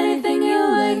could be anything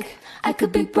you like. I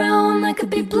could be brown, I could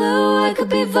be blue, I could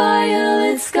be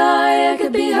violet sky. I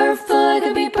could be hurtful, I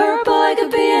could be purple, I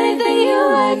could be anything you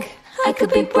like. I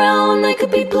could be brown, I could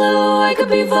be blue, I could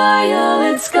be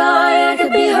violet sky. I could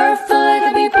be hurtful, I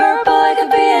could be purple, I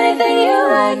could be anything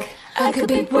you like. I could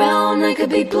be brown, I could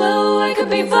be blue, I could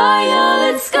be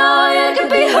violet sky. I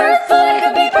could be hurtful, I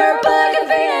could be purple, I could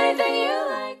be anything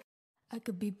you like. I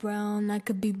could be brown, I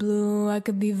could be blue, I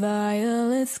could be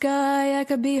violet sky. I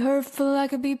could be hurtful, I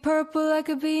could be purple, I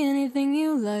could be anything you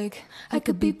like. I could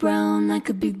be brown, I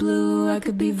could be blue, I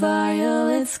could be violet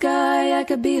sky. I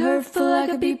could be hurtful, I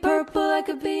could be purple, I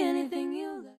could be anything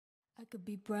you like. I could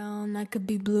be brown, I could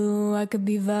be blue, I could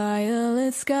be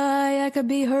violet sky. I could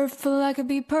be hurtful, I could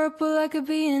be purple, I could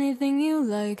be anything you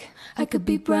like. I could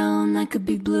be brown, I could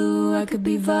be blue, I could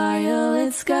be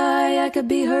violet sky. I could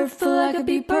be hurtful, I could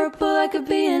be purple, I could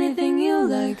be anything you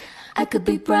like. I could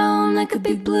be brown, I could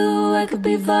be blue, I could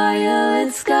be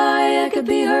violet sky. I could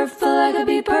be hurtful, I could be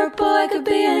purple, I could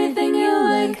be anything you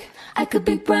like. I could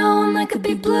be brown, I could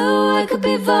be blue, I could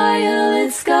be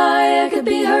violet sky. I could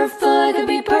be hurtful, I could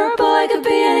be purple, I could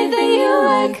be anything you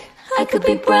like. I could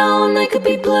be brown, I could be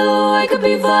blue, I could be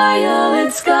violet sky. I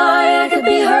could be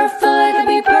hurtful, I could be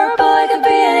purple, I could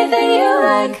be anything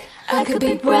you like. I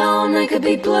could be brown, I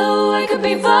could be blue, I could be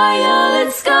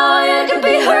violet sky. I could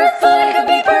be hurtful, I could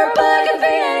be purple, I could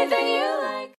be anything you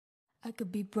like. I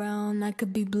could be brown, I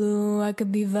could be blue, I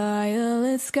could be violet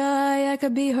sky. I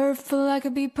could be hurtful, I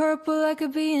could be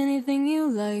purple, I could be anything you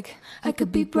like. I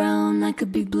could be brown, I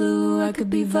could be blue, I could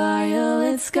be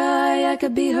violet sky. I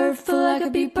could be hurtful, I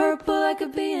could be purple, I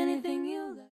could be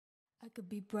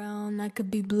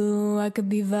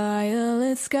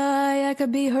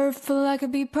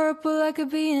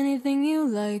anything you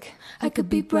like. I could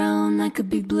be brown, I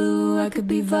could be blue, I could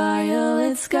be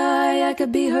violet sky. I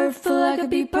could be hurtful, I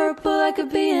could be purple, I could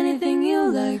be anything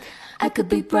you like. I could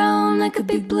be brown, I could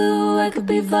be blue, I could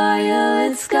be violet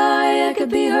sky. I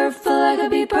could be hurtful, I could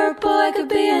be purple, I could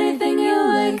be anything you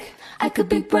like. I could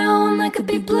be brown, I could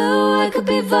be blue, I could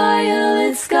be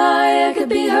violet sky. I could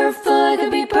be hurtful, I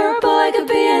could be purple, I could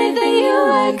be anything you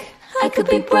like. I could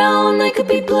be brown, I could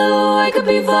be blue, I could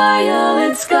be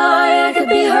violet sky. I could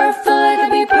be hurtful, I could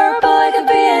be purple, I could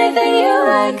be anything you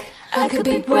like. I could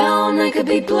be brown, I could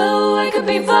be blue, I could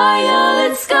be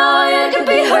violet sky. I could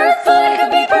be hurtful, I could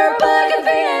be purple, I could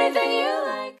be anything you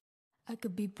like. I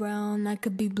could be brown, I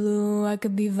could be blue, I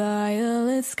could be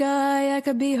violet sky, I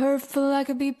could be hurtful, I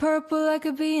could be purple, I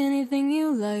could be anything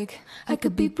you like. I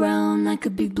could be brown, I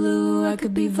could be blue, I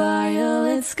could be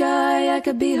violet sky, I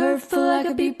could be hurtful, I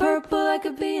could be purple, I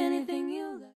could be anything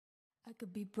you like. I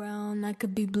could be brown, I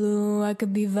could be blue, I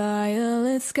could be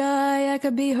violet sky, I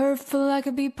could be hurtful, I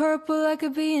could be purple, I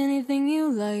could be anything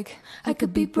you like. I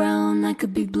could be brown, I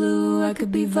could be blue, I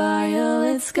could be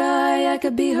violet sky, I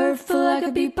could be hurtful, I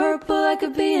could be purple, I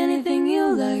could be anything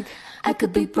you like. I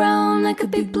could be brown, I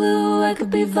could be blue, I could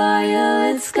be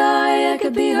violet sky, I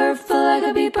could be hurtful, I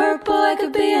could be purple, I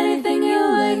could be anything you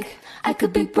like. I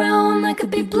could be brown, I could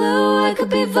be blue, I could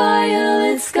be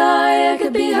violet sky, I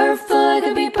could be hurtful, I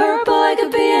could be purple, I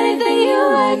could be anything you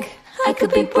like. I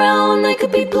could be brown, I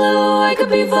could be blue, I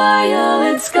could be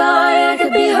violet sky, I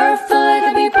could be hurtful, I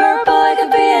could be purple, I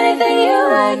could be anything you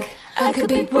like. I could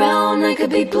be brown, I could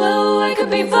be blue, I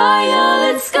could be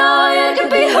violet sky, I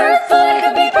could be hurtful, I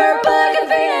could be purple, I could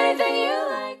be anything you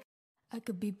like. I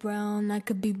could be brown, I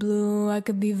could be blue, I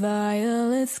could be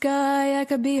violet sky, I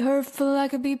could be hurtful, I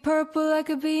could be purple, I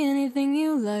could be anything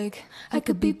you like. I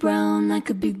could be brown, I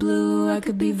could be blue, I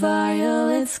could be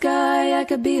violet sky, I could be hurtful, I could be purple, I could be anything you like. I could be brown, I could be blue, I could be violet sky,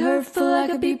 I could be hurtful, I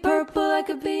could be purple, I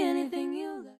could be anything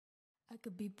you like. I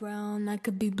could be brown, I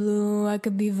could be blue, I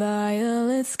could be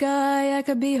violet sky, I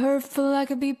could be hurtful, I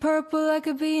could be purple, I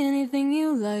could be anything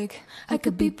you like. I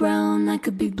could be brown, I could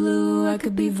be blue, I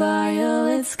could be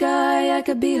violet sky, I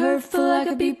could be hurtful, I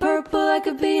could be purple, I could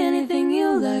be anything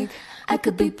you like. I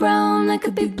could be brown, I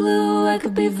could be blue, I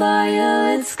could be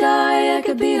violet sky, I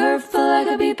could be hurtful, I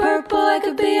could be purple, I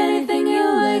could be anything you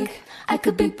like. I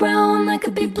could be brown, I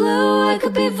could be blue, I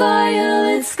could be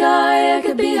violet sky, I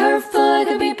could be hurtful, I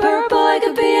could be purple, I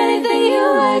could be anything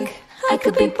you like. I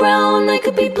could be brown, I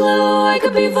could be blue, I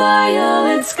could be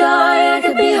violet sky, I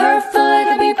could be hurtful, I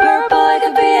could be purple, I could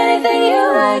be anything you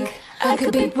like. I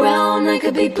could be brown, I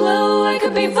could be blue, I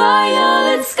could be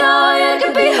violet sky, I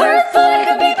could be hurtful, I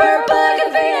could be purple, I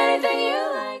could be anything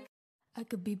you like. I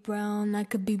could be brown, I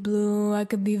could be blue, I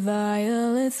could be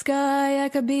violet sky, I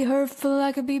could be hurtful,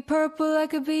 I could be purple, I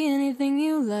could be anything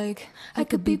you like. I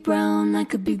could be brown, I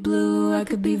could be blue, I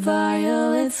could be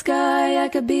violet sky, I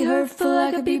could be hurtful,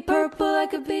 I could be purple, I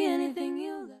could be anything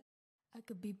you like. I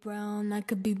could be brown, I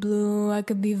could be blue, I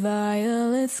could be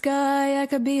violet sky, I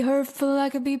could be hurtful, I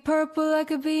could be purple, I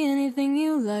could be anything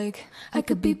you like. I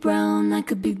could be brown, I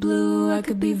could be blue, I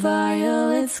could be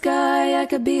violet sky, I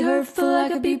could be hurtful, I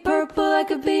could be purple, I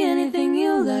could be anything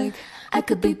you like. I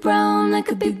could be brown, I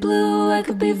could be blue, I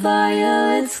could be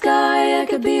violet sky, I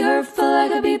could be hurtful, I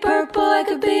could be purple, I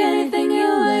could be anything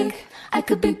you like. I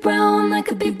could be brown, I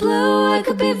could be blue, I could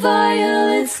be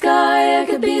violet sky, I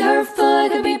could be hurtful, I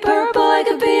could be purple, I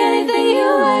could be anything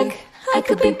you like. I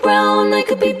could be brown, I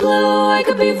could be blue,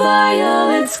 I could be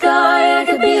violet sky,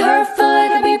 I could be hurtful, I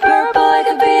could be purple, I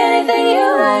could be anything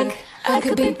you like. I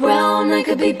could be brown, I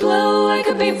could be blue, I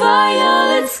could be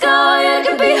violet sky, I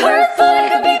could be hurtful, I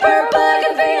could be purple, I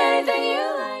could be anything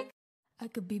you like. I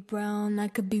could be brown, I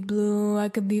could be blue, I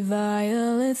could be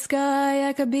violet sky,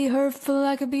 I could be hurtful,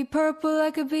 I could be purple,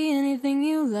 I could be anything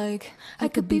you like. I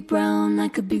could be brown, I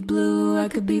could be blue, I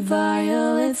could be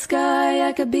violet sky,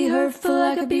 I could be hurtful,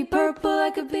 I could be purple, I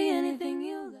could be anything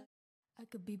you like. I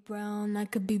could be brown, I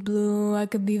could be blue, I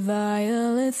could be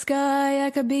violet sky, I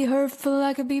could be hurtful, I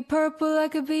could be purple,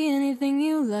 I could be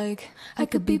anything you like. I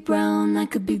could be brown,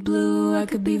 I could be blue, I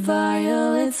could be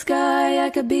violet sky, I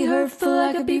could be hurtful,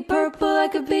 I could be purple, I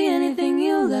could be anything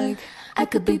you like. I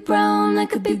could be brown, I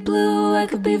could be blue, I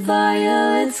could be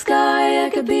violet sky, I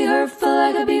could be hurtful, I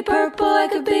could be purple, I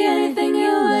could be anything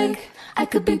you like. I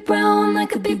could be brown, I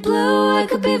could be blue, I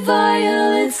could be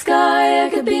violet sky, I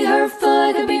could be hurtful,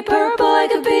 I could be purple, I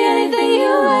could be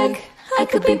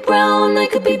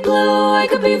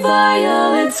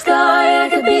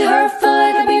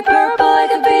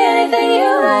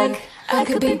anything you like. I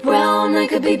could be brown, I could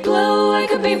be blue, I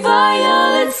could be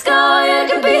violet sky, I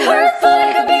could be hurtful,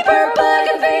 I could be purple, I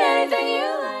could be anything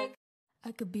you like.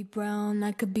 I could be brown,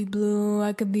 I could be blue,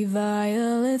 I could be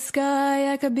violet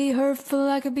sky, I could be hurtful,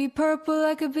 I could be purple,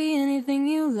 I could be anything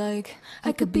you like.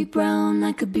 I could be brown,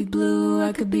 I could be blue,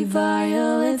 I could be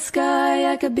violet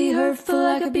sky, I could be hurtful,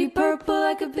 I could be purple,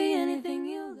 I could be anything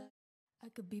you like. I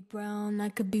could be brown, I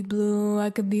could be blue, I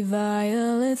could be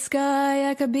violet sky,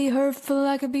 I could be hurtful,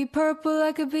 I could be purple,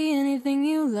 I could be anything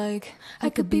you like. I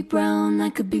could be brown, I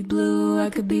could be blue, I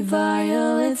could be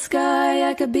violet sky,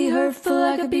 I could be hurtful,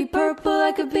 I could be purple,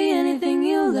 I could be anything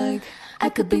you like. I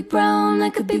could be brown, I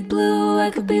could be blue, I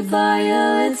could be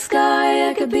violet sky,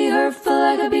 I could be hurtful,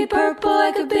 I could be purple,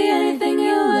 I could be anything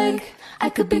you like. I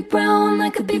could be brown,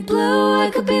 I could be blue, I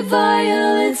could be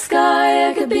violet sky.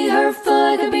 I could be hurtful,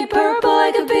 I could be purple,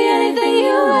 I could be anything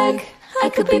you like. I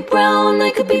could be brown,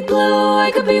 I could be blue, I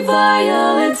could be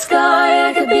violet sky.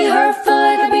 I could be hurtful,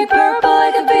 I could be purple,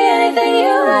 I could be anything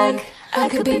you like. I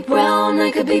could be brown,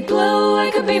 I could be blue, I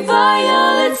could be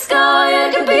violet sky.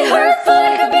 I could be hurtful,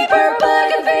 I could be purple,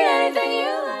 I could be anything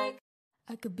you like.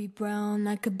 I could be brown,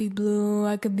 I could be blue,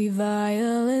 I could be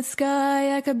violet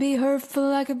sky. I could be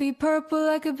hurtful, I could be purple,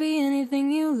 I could be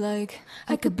anything you like.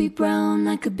 I could be brown,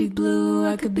 I could be blue,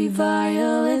 I could be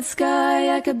violet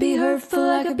sky. I could be hurtful,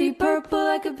 I could be purple,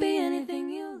 I could be anything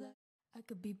you like. I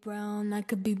could be brown, I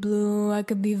could be blue, I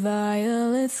could be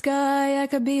violet sky. I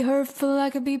could be hurtful, I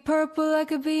could be purple, I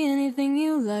could be anything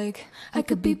you like. I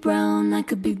could be brown, I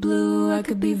could be blue, I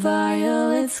could be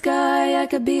violet sky. I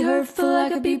could be hurtful, I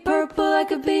could be purple, I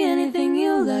could be anything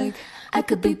you like. I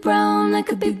could be brown, I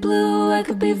could be blue, I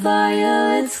could be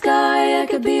violet sky. I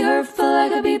could be hurtful, I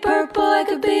could be purple, I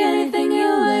could be anything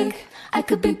you like. I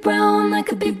could be brown, I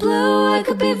could be blue, I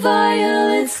could be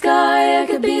violet sky. I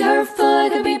could be hurtful, I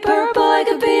could be purple, I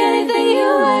could be anything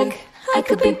you like. I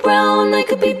could be brown, I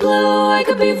could be blue, I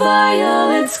could be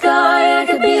violet sky. I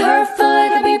could be hurtful, I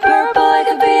could be purple, I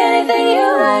could be anything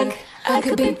you like. I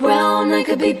could be brown, I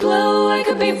could be blue, I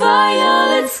could be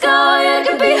violet sky. I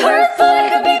could be hurtful, I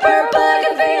could be purple, I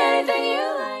could be anything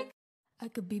you like. I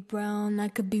could be brown, I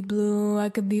could be blue, I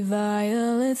could be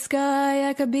violet sky.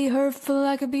 I could be hurtful,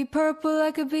 I could be purple,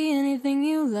 I could be anything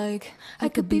you like. I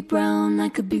could be brown, I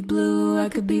could be blue, I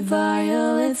could be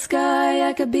violet sky.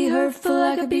 I could be hurtful,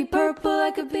 I could be purple,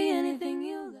 I could be anything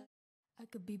you like. I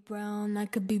could be brown, I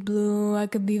could be blue, I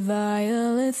could be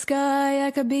violet sky.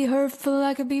 I could be hurtful,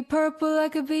 I could be purple, I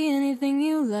could be anything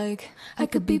you like. I could be brown, I could be blue, I could be violet sky. I could be hurtful, I could be purple, I could be anything you like. I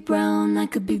could be brown, I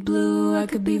could be blue, I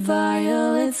could be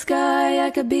violet sky.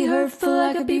 I could be hurtful,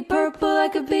 I could be purple, I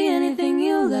could be anything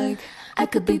you like. I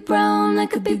could be brown, I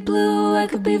could be blue, I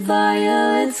could be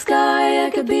violet sky. I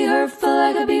could be hurtful, I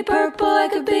could be purple, I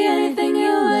could be anything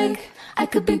you like. I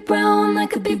could be brown, I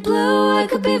could be blue, I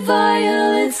could be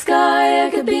violet sky. I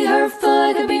could be hurtful,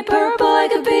 I could be purple, I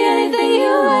could be anything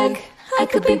you like. I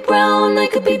could be brown, I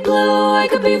could be blue, I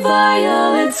could be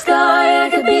violet sky. I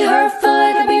could be hurtful, I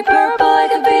could be purple, I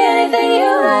could be anything you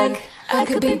like.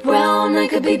 I could be brown, I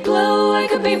could be blue, I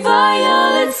could be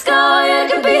violet sky. I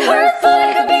could be hurtful,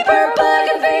 I could be purple, I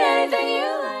could be anything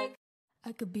you like.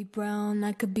 I could be brown,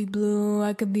 I could be blue,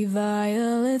 I could be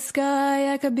violet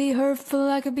sky. I could be hurtful,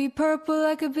 I could be purple,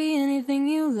 I could be anything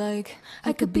you like.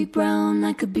 I could be brown,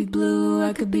 I could be blue,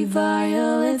 I could be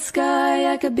violet sky.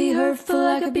 I could be hurtful,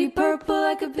 I could be purple,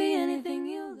 I could be anything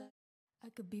you like. I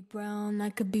could be brown, I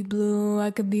could be blue, I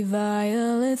could be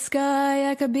violet sky.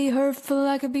 I could be hurtful, I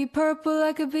could be purple, I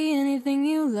could be anything you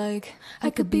like. I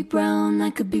could be brown, I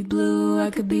could be blue, I could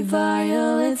be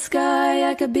violet sky.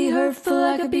 I could be hurtful,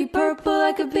 I could be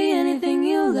purple, I could be anything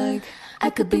you like. I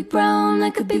could be brown,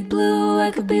 I could be blue,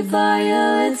 I could be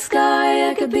violet sky.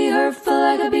 I could be hurtful,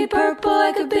 I could be purple,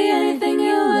 I could be anything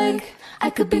you like. I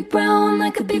could be brown, I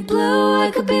could be blue,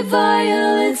 I could be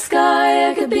violet sky.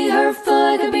 I could be hurtful,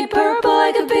 I could be purple, I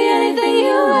could be anything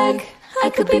you like. I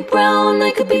could be brown,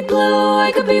 I could be blue,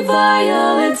 I could be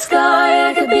violet sky.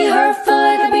 I could be hurtful, I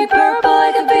could be purple,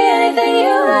 I could be anything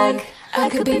you like.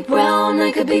 I could be brown,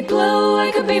 I could be blue,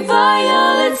 I could be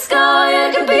violet sky.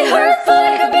 I could be hurtful,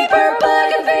 I could be purple, I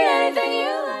could be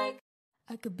anything you like. I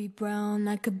could be brown,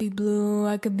 I could be blue,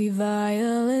 I could be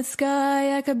violet sky.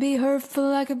 I could be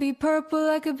hurtful, I could be purple,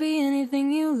 I could be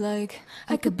anything you like.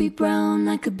 I could be brown,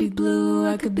 I could be blue,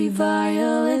 I could be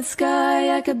violet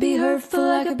sky. I could be hurtful,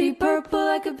 I could be purple,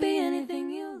 I could be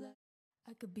anything you like.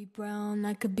 I could be brown,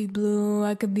 I could be blue,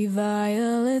 I could be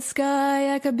violet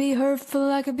sky. I could be hurtful,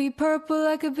 I could be purple,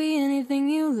 I could be anything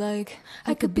you like.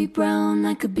 I could be brown,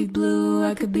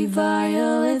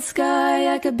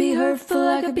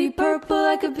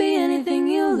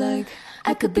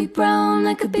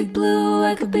 I could be blue,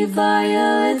 I could be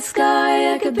violet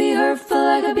sky. I could be hurtful,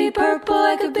 I could be purple, I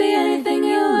could be anything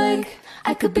you like.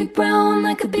 I could be brown, I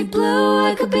could be blue,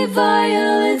 I could be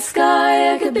violet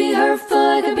sky. I could be hurtful,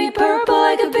 I could be purple,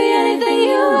 I could be anything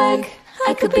you like.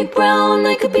 I could be brown,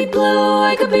 I could be blue,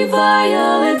 I could be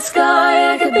violet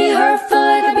sky. I could be hurtful,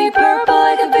 I could be purple,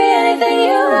 I could be anything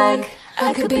you like.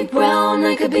 I could be brown,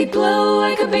 I could be blue,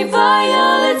 I could be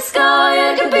violet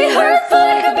sky. I could be hurtful,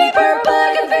 I could be purple,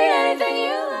 I could be anything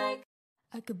you like.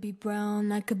 I could be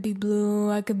brown, I could be blue,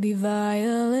 I could be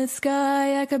violet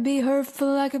sky. I could be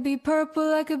hurtful, I could be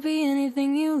purple, I could be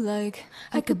anything you like.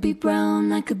 I could be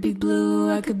brown, I could be blue,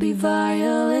 I could be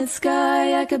violet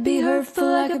sky. I could be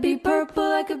hurtful, I could be purple,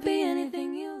 I could be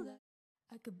anything you like.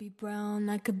 could be brown,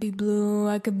 I could be blue,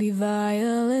 I could be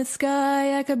violet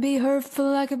sky, I could be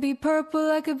hurtful, I could be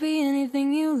purple, I could be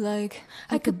anything you like.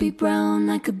 I could be brown,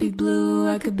 I could be blue,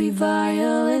 I could be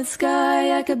violet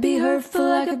sky, I could be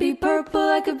hurtful, I could be purple,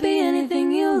 I could be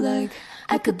anything you like.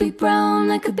 I could be brown,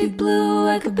 I could be blue,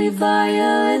 I could be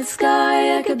violet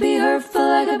sky, I could be hurtful,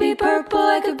 I could be purple,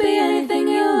 I could be anything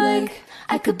you like.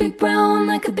 I could be brown,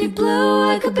 I could be blue,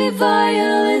 I could be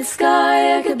violet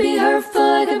sky, I could be hurtful,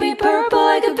 I could be purple,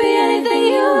 I could be anything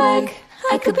you like.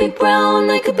 I could be brown,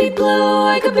 I could be blue,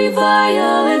 I could be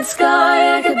violet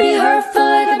sky, I could be hurtful,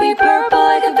 I could be purple,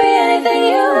 I could be anything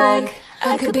you like.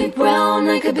 I could be brown,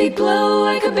 I could be blue,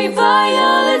 I could be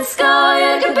violet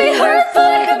sky, I could be hurtful,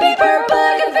 I could be purple,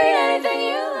 I could be anything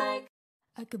you like.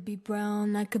 I could be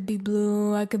brown, I could be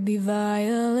blue, I could be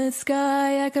violet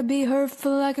sky, I could be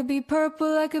hurtful, I could be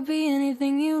purple, I could be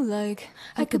anything you like.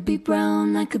 I could be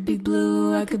brown, I could be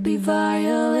blue, I could be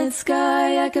violet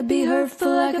sky, I could be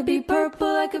hurtful, I could be purple,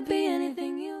 I could be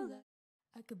anything you like.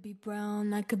 I could be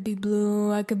brown, I could be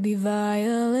blue, I could be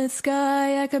violet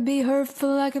sky, I could be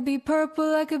hurtful, I could be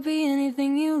purple, I could be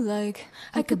anything you like.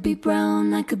 I could be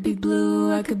brown, I could be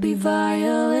blue, I could be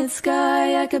violet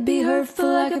sky, I could be hurtful,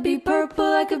 I could be purple,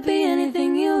 I could be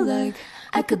anything you like.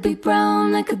 I could be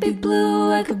brown, I could be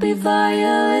blue, I could be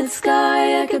violet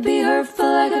sky, I could be hurtful,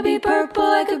 I could be purple,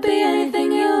 I could be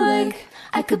anything you like.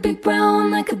 I could be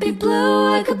brown, I could be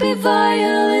blue, I could be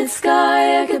violet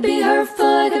sky, I could be hurtful,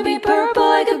 I could be purple,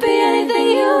 I could be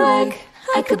anything you like.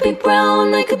 I could be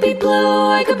brown, I could be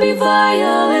blue, I could be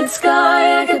violet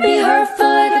sky, I could be hurtful,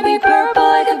 I could be purple,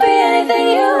 I could be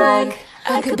anything you like.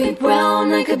 I could be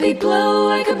brown, I could be blue,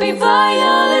 I could be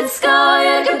violet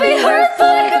sky, I could be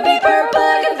hurtful, I could be purple,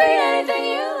 I could be anything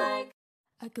you like.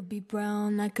 I could be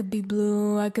brown, I could be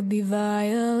blue, I could be violet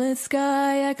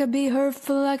sky, I could be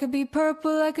hurtful, I could be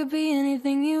purple, I could be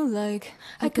anything you like.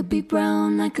 I could be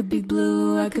brown, I could be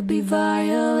blue, I could be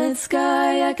violet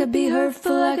sky, I could be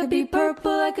hurtful, I could be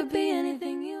purple, I could be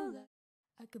anything you like.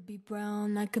 I could be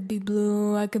brown, I could be blue, I could be violet sky, I could be hurtful, I could be purple, I could be anything you like. I could be brown, I could be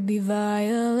blue, I could be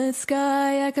violet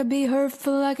sky, I could be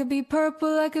hurtful, I could be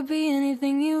purple, I could be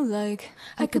anything you like.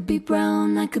 I could be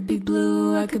brown, I could be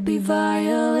blue, I could be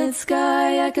violet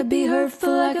sky, I could be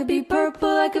hurtful, I could be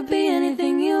purple, I could be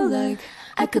anything you like.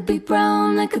 I could be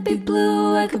brown, I could be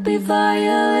blue, I could be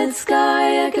violet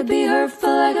sky, I could be hurtful,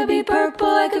 I could be purple,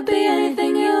 I could be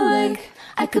anything you like.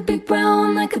 I could be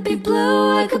brown, I could be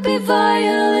blue, I could be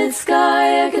violet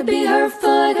sky, I could be hurtful,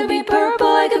 I could be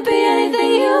purple, I could be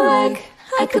anything you like.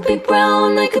 I could be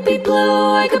brown, I could be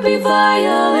blue, I could be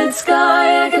violet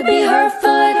sky, I could be hurtful,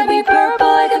 I could be purple,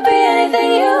 I could be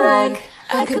anything you like.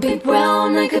 I could be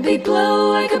brown, I could be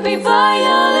blue, I could be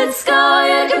violet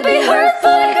sky, I could be hurtful,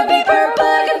 I could be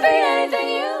purple, I could be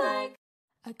anything you like.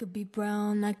 I could be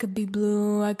brown, I could be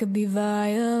blue, I could be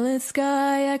violet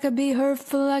sky, I could be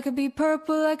hurtful, I could be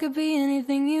purple, I could be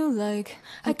anything you like.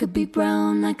 I could be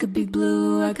brown, I could be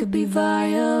blue, I could be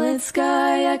violet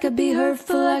sky, I could be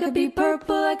hurtful, I could be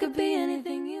purple, I could be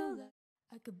anything you like.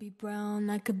 I could be brown,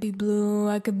 I could be blue,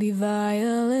 I could be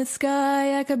violet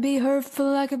sky, I could be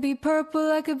hurtful, I could be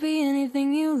purple, I could be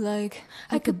anything you like.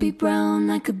 I could be brown,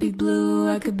 I could be blue,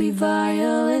 I could be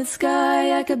violet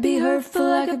sky, I could be hurtful,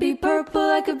 I could be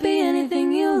purple, I could be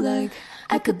anything you like.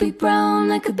 I could be brown,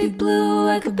 I could be blue,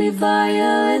 I could be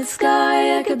violet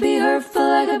sky, I could be hurtful,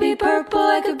 I could be purple,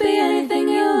 I could be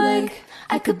anything you like.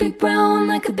 I could be brown,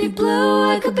 I could be blue,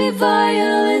 I could be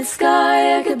violet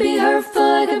sky, I could be hurtful,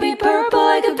 I could be purple,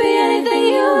 I could be anything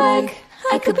you like.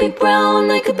 I could be brown,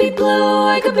 I could be blue,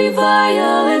 I could be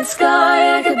violet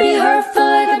sky,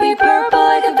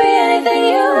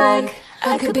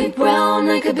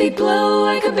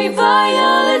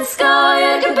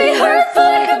 I could be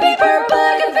hurtful, I could be purple,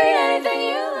 I could be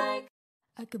anything you like.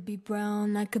 I could be brown,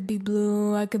 I could be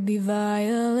blue, I could be violet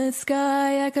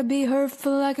sky, I could be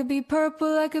hurtful, I could be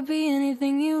purple, I could be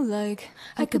anything you like.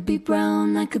 I could be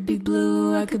brown, I could be blue, I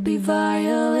could be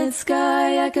violet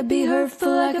sky, I could be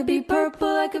hurtful, I could be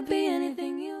purple, I could be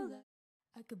anything you like.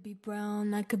 I could be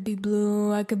brown, I could be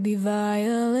blue, I could be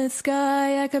violet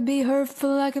sky, I could be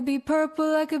hurtful, I could be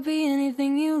purple, I could be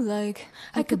anything you like.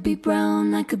 I could be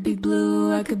brown, I could be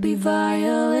blue, I could be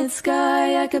violet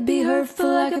sky, I could be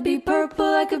hurtful, I could be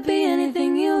purple, I could be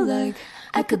anything you like.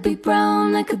 I could be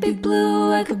brown, I could be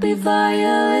blue, I could be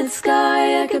violet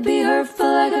sky, I could be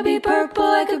hurtful, I could be purple,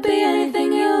 I could be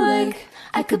anything you like.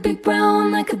 I could be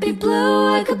brown, I could be blue,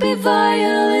 I could be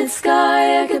violet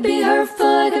sky, I could be hurtful,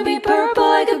 I could be purple,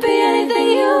 I could be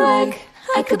anything you like.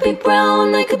 I could be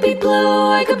brown, I could be blue,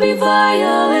 I could be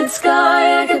violet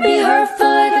sky, I could be hurtful,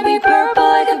 I could be purple,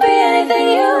 I could be anything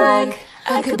you like.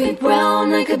 I could be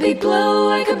brown, I could be blue,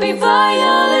 I could be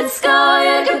violet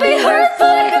sky, I could be hurtful,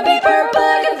 I could be purple,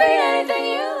 I could be anything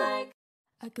you like.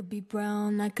 I could be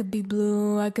brown, I could be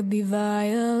blue, I could be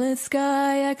violet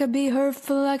sky, I could be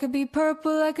hurtful, I could be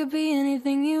purple, I could be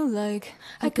anything you like.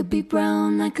 I could be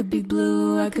brown, I could be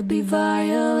blue, I could be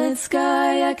violet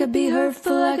sky, I could be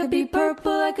hurtful, I could be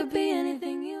purple, I could be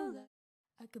anything you like.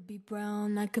 I could be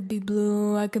brown, I could be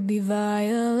blue, I could be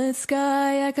violet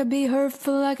sky, I could be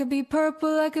hurtful, I could be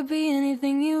purple, I could be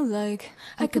anything you like.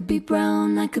 I could be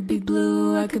brown, I could be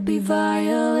blue, I could be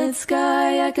violet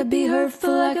sky, I could be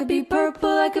hurtful, I could be purple,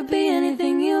 I could be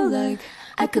anything you like.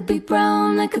 I could be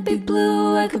brown, I could be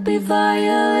blue, I could be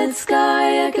violet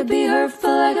sky, I could be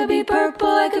hurtful, I could be purple,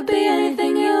 I could be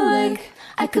anything you like.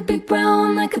 I could be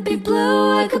brown, I could be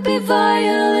blue, I could be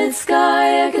violet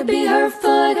sky, I could be hurtful,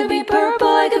 I could be purple,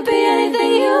 I could be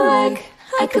anything you like.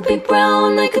 I could be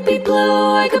brown, I could be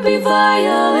blue, I could be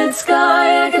violet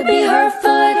sky, I could be hurtful,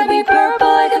 I could be purple,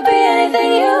 I could be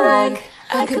anything you like.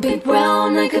 I could be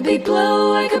brown, I could be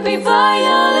blue, I could be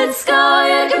violet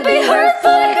sky, I could be hurtful,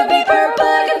 I could be purple,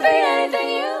 I could be anything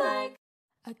you like.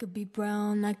 I could be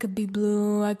brown, I could be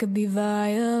blue, I could be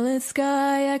violet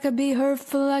sky, I could be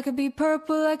hurtful, I could be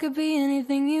purple, I could be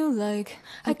anything you like.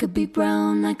 I could be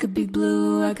brown, I could be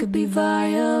blue, I could be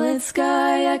violet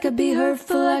sky, I could be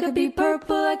hurtful, I could be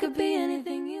purple, I could be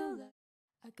anything you like.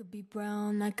 I could be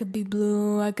brown, I could be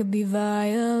blue, I could be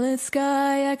violet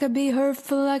sky, I could be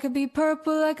hurtful, I could be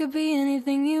purple, I could be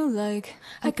anything you like.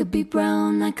 I could be brown, I could be blue, I could be violet sky, I could be hurtful, I could be purple, I could be anything you like. I could be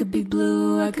brown, I could be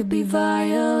blue, I could be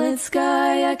violet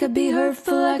sky, I could be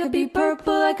hurtful, I could be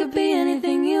purple, I could be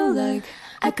anything you like.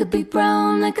 I could be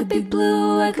brown,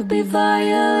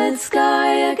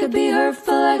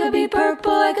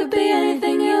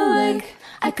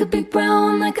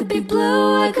 I could be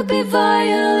blue, I could be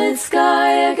violet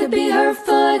sky, I could be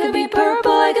hurtful, I could be purple,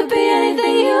 I could be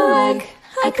anything you like.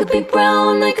 I could be brown,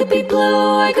 I could be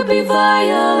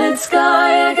blue, I could be violet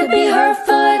sky, I could be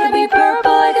hurtful, I could be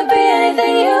purple, I could be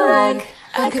anything you like.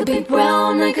 I could be brown,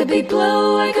 I could be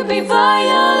blue, I could be violet sky, I could be hurtful, I could be purple, I could be anything you like. I could be brown, I could be blue, I could be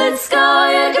violet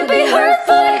sky, I could be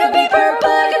hurtful, I could be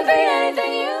purple, I could be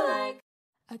anything you like.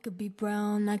 I could be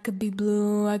brown, I could be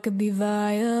blue, I could be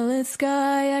violet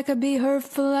sky, I could be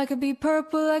hurtful, I could be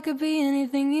purple, I could be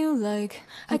anything you like.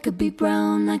 I could be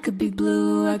brown, I could be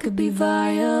blue, I could be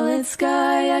violet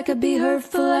sky, I could be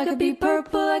hurtful, I could be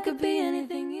purple, I could be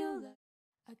anything you like.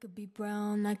 I could be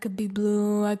brown, I could be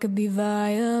blue, I could be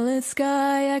violet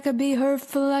sky, I could be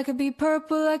hurtful, I could be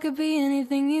purple, I could be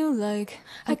anything you like.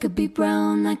 I could be brown,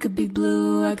 I could be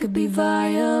blue, I could be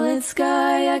violet sky,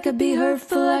 I could be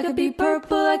hurtful, I could be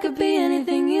purple, I could be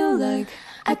anything you like.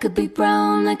 I could be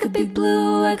brown, I could be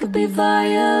blue, I could be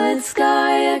violet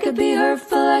sky, I could be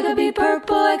hurtful, I could be purple,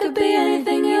 I could be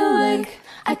anything you like.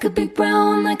 I could be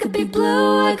brown, I could be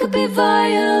blue, I could be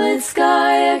violet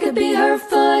sky, I could be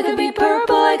hurtful, I could be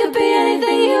purple, I could be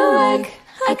anything you like.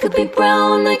 I could be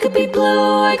brown, I could be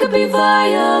blue, I could be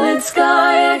violet sky, I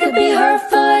could be hurtful,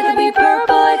 I could be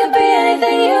purple, I could be anything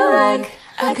you like.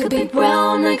 I could be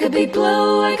brown, I could be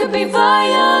blue, I could be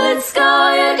violet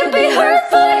sky, I could be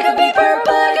hurtful, I could be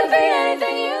purple, I could be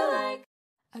anything you like.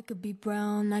 I could be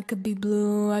brown, I could be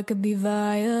blue, I could be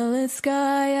violet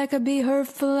sky, I could be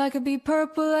hurtful, I could be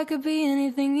purple, I could be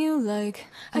anything you like.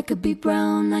 I could be brown,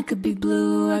 I could be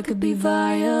blue, I could be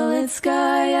violet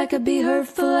sky, I could be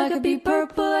hurtful, I could be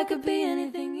purple, I could be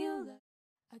anything you like.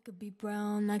 I could be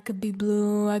brown, I could be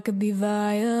blue, I could be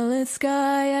violet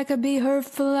sky, I could be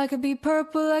hurtful, I could be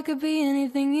purple, I could be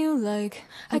anything you like.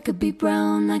 I could be brown,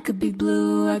 I could be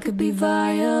blue, I could be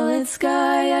violet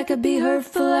sky, I could be hurtful,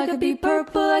 I could be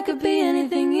purple, I could be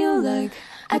anything you like.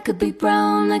 I could be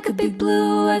brown, I could be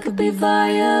blue, I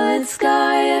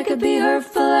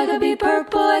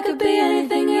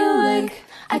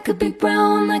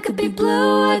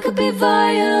could be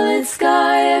violet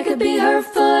sky, I could be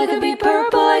hurtful, I could be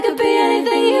purple, I could be anything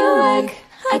you like.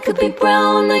 I could be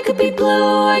brown, I could be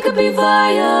blue, I could be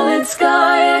violet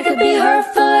sky, I could be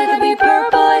hurtful, I could be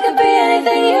purple, I could be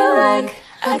anything you like.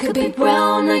 I could be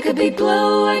brown, I could be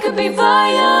blue, I could be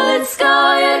violet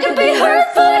sky, I could be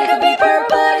hurtful, I could be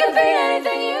purple, I could be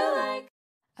anything you like.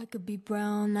 I could be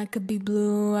brown, I could be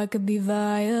blue, I could be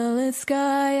violet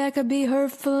sky, I could be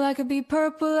hurtful, I could be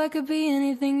purple, I could be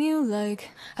anything you like.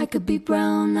 I could be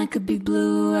brown, I could be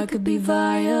blue, I could be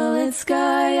violet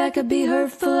sky, I could be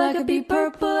hurtful, I could be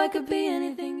purple, I could be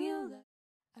anything you like.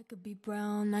 I could be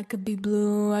brown, I could be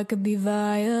blue, I could be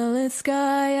violet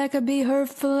sky, I could be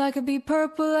hurtful, I could be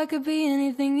purple, I could be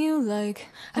anything you like.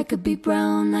 I could be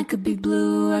brown, I could be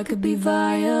blue, I could be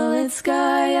violet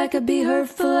sky, I could be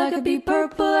hurtful, I could be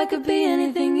purple, I could be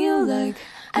anything you like.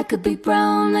 I could be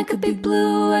brown, I could be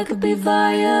blue, I could be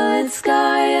violet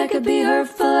sky. I could be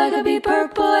hurtful, I could be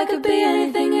purple, I could be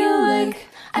anything you like.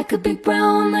 I could be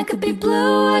brown, I could be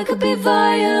blue, I could be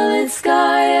violet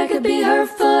sky. I could be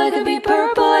hurtful, I could be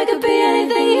purple, I could be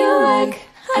anything you like.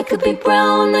 I could be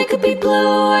brown, I could be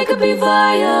blue, I could be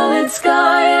violet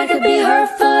sky. I could be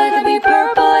hurtful, I could be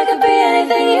purple, I could be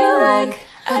anything you like.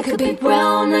 I could be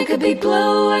brown, I could be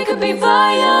blue, I could be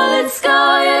violet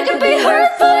sky. I could be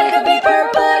hurtful, I could be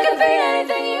purple, I could be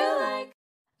anything you like.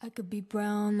 I could be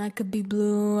brown, I could be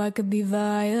blue, I could be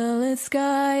violet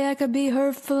sky. I could be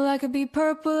hurtful, I could be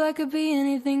purple, I could be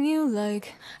anything you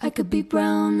like. I could be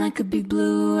brown, I could be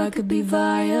blue, I could be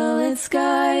violet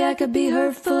sky. I could be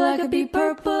hurtful, I could be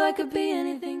purple, I could be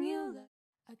anything you like.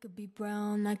 I could be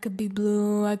brown, I could be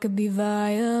blue, I could be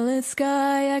violet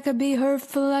sky. I could be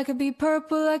hurtful, I could be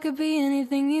purple, I could be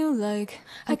anything you like.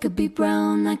 I could be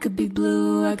brown, I could be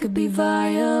blue, I could be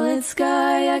violet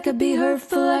sky. I could be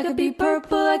hurtful, I could be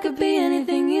purple, I could be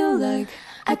anything you like.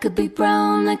 I could be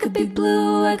brown, I could be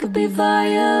blue, I could be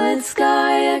violet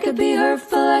sky. I could be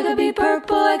hurtful, I could be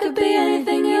purple, I could be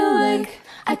anything you like.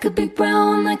 I could be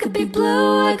brown, I could be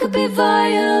blue, I could be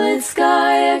violet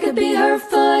sky. I could be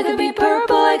hurtful, I could be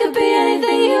purple, I could be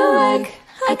anything you like.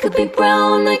 I could be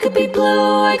brown, I could be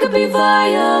blue, I could be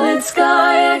violet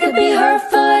sky. I could be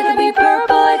hurtful, I could be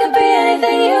purple, I could be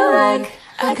anything you like.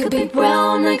 I could be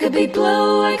brown, I could be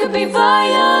blue, I could be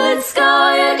violet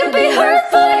sky. I could be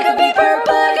hurtful, I could be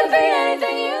purple, I could be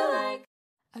anything you like.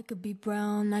 I could be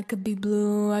brown, I could be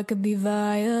blue, I could be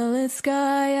violet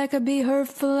sky. I could be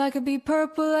hurtful, I could be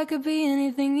purple, I could be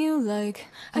anything you like.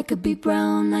 I could be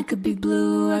brown, I could be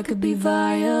blue, I could be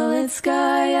violet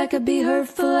sky. I could be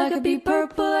hurtful, I could be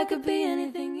purple, I could be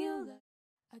anything you like.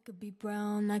 I could be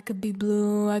brown, I could be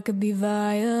blue, I could be violet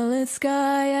sky. I could be hurtful, I could be purple, I could be anything you like. I could be brown, I could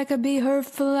be blue, I could be violet sky. I could be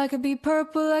hurtful, I could be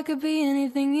purple, I could be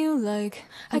anything you like.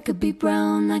 I could be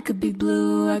brown, I could be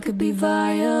blue, I could be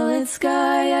violet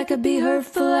sky. I could be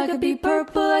hurtful, I could be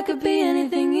purple, I could be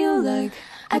anything you like.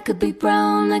 I could be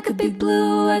brown, I could be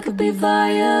blue, I could be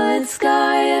violet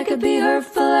sky. I could be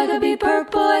hurtful, I could be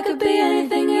purple, I could be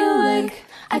anything you like.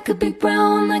 I could be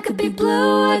brown, I could be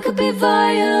blue, I could be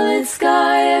violet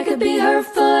sky. I could be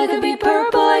hurtful, I could be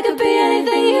purple, I could be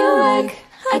anything you like.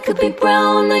 I could be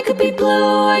brown, I could be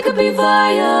blue, I could be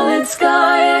violet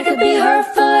sky. I could be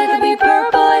hurtful, I could be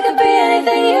purple, I could be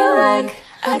anything you like.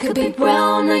 I could be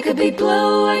brown, I could be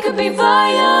blue, I could be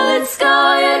violet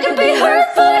sky. I could be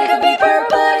hurtful, I could be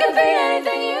purple, I could be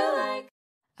anything you like.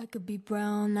 I could be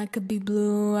brown, I could be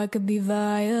blue, I could be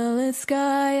violet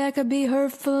sky. I could be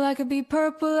hurtful, I could be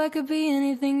purple, I could be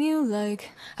anything you like.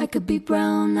 I could be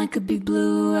brown, I could be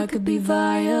blue, I could be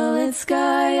violet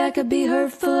sky. I could be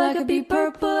hurtful, I could be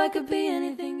purple, I could be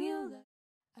anything you like.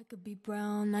 I could be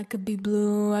brown, I could be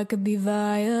blue, I could be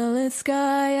violet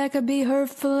sky. I could be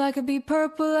hurtful, I could be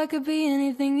purple, I could be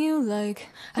anything you like.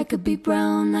 I could be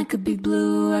brown, I could be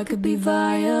blue, I could be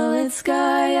violet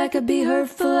sky. I could be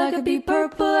hurtful, I could be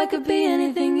purple, I could be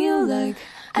anything you like.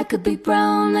 I could be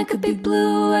brown, I could be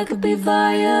blue, I could be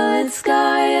violet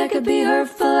sky. I could be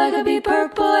hurtful, I could be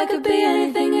purple, I could be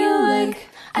anything you like.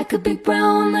 I could be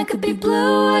brown, I could be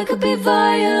blue, I could be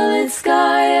violet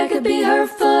sky. I could be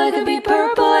hurtful, I could be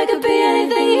purple, I could be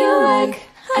anything you like.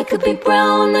 I could be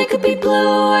brown, I could be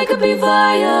blue, I could be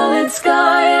violet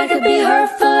sky. I could be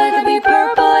hurtful, I could be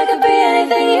purple, I could be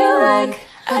anything you like.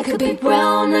 I could be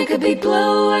brown, I could be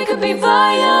blue, I could be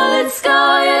violet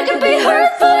sky. I could be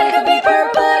hurtful, I could be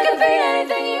purple, I could be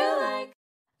anything you like.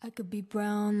 I could be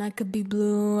brown, I could be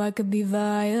blue, I could be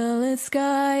violet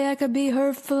sky. I could be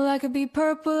hurtful, I could be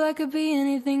purple, I could be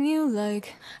anything you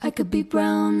like. I could be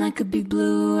brown, I could be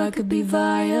blue, I could be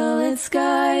violet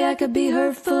sky. I could be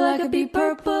hurtful, I could be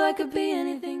purple, I could be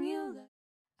anything you like.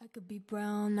 I could be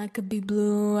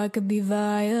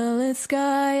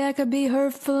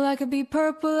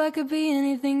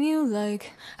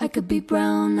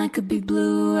brown, I could be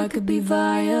blue, I could be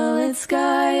violet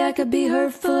sky. I could be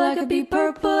hurtful, I could be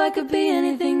purple, I could be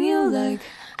anything you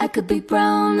like. I could be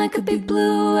brown, I could be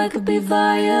blue, I could be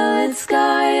violet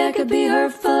sky. I could be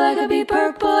hurtful, I could be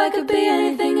purple, I could be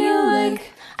anything you like.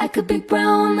 I could be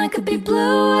brown, I could be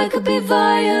blue, I could be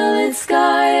violet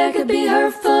sky. I could be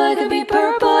hurtful, I could be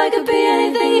purple, I could be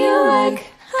anything you like.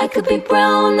 I could be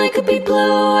brown, I could be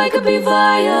blue, I could be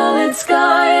violet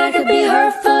sky. I could be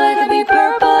hurtful, I could be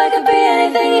purple, I could be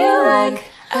anything you like.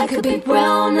 I could be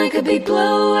brown, I could be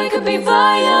blue, I could be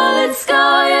violet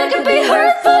sky. I could be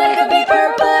hurtful, I could be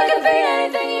purple, I could be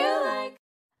anything you like.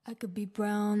 I could be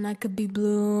brown, I could be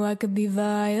blue, I could be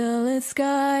violet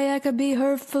sky, I could be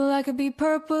hurtful, I could be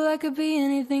purple, I could be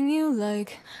anything you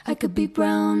like. I could be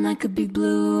brown, I could be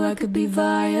blue, I could be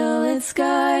violet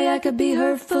sky, I could be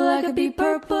hurtful, I could be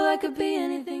purple, I could be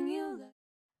anything you like.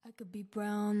 I could be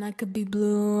brown, I could be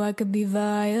blue, I could be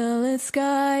violet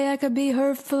sky, I could be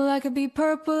hurtful, I could be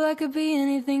purple, I could be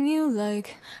anything you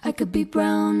like. I could be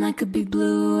brown, I could be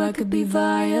blue, I could be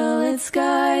violet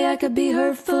sky, I could be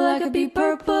hurtful, I could be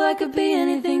purple, I could be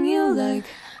anything you like.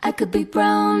 I could be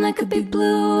brown, I could be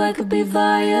blue, I could be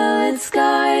violet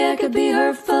sky, I could be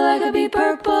hurtful, I could be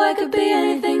purple, I could be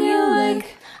anything you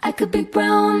like. I could be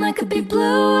brown, I could be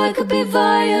blue, I could be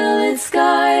violet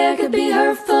sky, I could be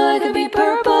hurtful, I could be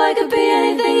purple, I could be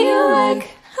anything you like.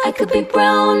 I could be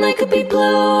brown, I could be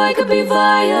blue, I could be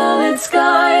violet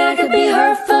sky, I could be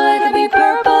hurtful, I could be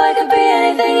purple, I could be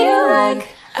anything you like.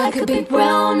 I could be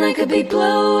brown, I could be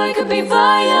blue, I could be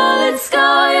violet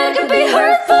sky, I could be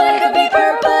hurtful, I could be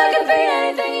purple, I could be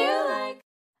anything you like.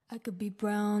 I could be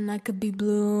brown, I could be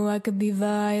blue, I could be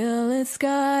violet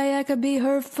sky, I could be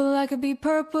hurtful, I could be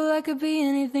purple, I could be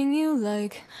anything you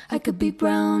like. I could be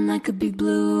brown, I could be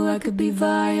blue, I could be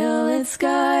violet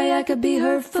sky, I could be hurtful, I could be purple, I could be anything you like. I could be brown, I could be blue, I could be violet sky, I could be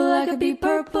hurtful, I could be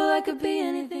purple, I could be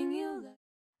anything you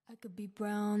like. I could be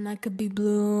brown, I could be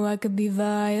blue, I could be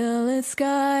violet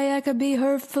sky, I could be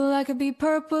hurtful, I could be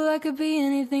purple, I could be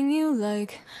anything you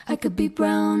like. I could be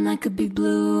brown, I could be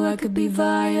blue, I could be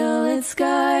violet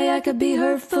sky, I could be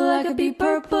hurtful, I could be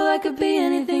purple, I could be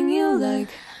anything you like.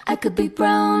 I could be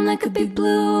brown, I could be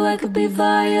blue, I could be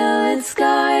violet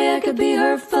sky, I could be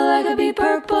hurtful, I could be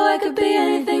purple, I could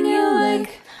be anything you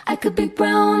like. I could be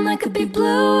brown, I could be blue,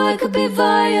 I could be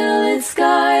violet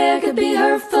sky, I could be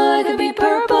hurtful, I could be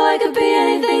purple, I could be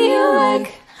anything you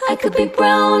like. I could be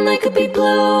brown, I could be blue,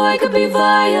 I could be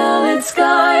violet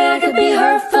sky, I could be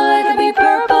hurtful, I could be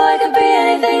purple, I could be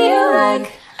anything you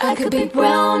like. I could be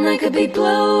brown, I could be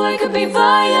blue, I could be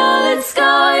violet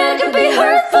sky, I could be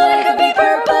hurtful, I could be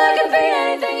purple, I could be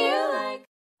anything you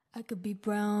like. I could be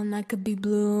brown, I could be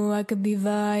blue, I could be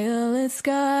violet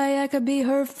sky, I could be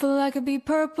hurtful, I could be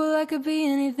purple, I could be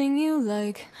anything you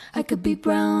like. I could be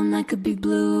brown, I could be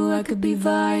blue, I could be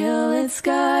violet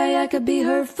sky, I could be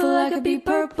hurtful, I could be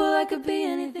purple, I could be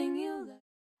anything you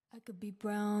like. I could be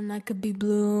brown, I could be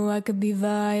blue, I could be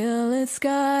violet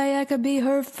sky, I could be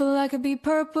hurtful, I could be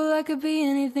purple, I could be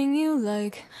anything you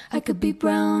like. I could be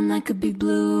brown, I could be blue,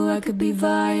 I could be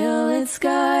violet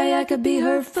sky, I could be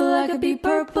hurtful, I could be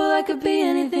purple, I could be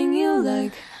anything you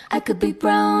like. I could be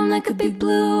brown, I could be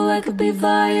blue, I could be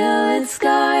violet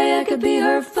sky, I could be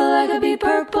hurtful, I could be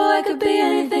purple, I could be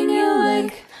anything you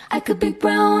like. I could be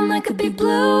brown, I could be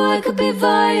blue, I could be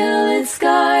violet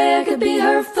sky, I could be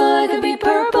hurtful, I could be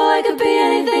purple, I could be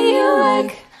anything you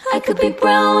like. I could be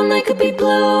brown, I could be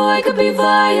blue, I could be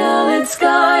violet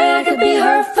sky, I could be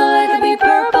hurtful, I could be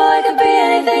purple, I could be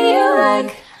anything you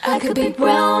like. I could be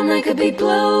brown, I could be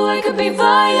blue, I could be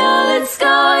violet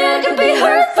sky, I could be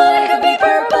hurtful, I could be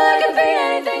purple, I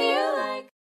could be anything you like.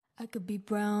 I could be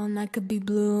brown, I could be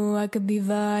blue, I could be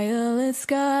violet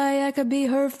sky, I could be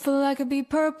hurtful, I could be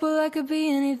purple, I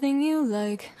could be anything you like.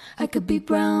 I could be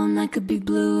brown, I could be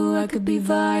blue, I could be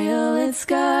violet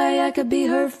sky, I could be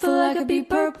hurtful, I could be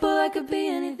purple, I could be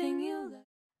anything you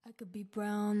like. I could be brown,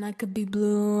 I could be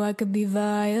blue, I could be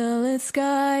violet sky,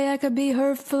 I could be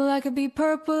hurtful, I could be purple,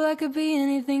 I could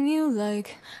be anything you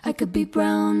like. I could be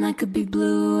brown, I could be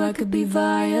blue, I could be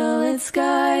violet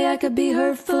sky, I could be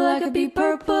hurtful, I could be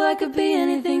purple, I could be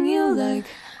anything you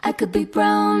like. I could be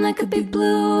brown, I could be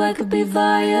blue, I could be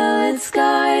violet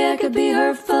sky, I could be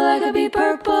hurtful, I could be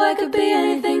purple, I could be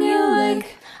anything you like.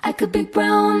 I could be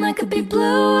brown, I could be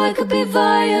blue, I could be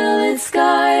violet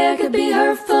sky, I could be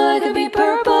hurtful, I could be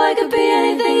purple, I could be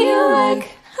anything you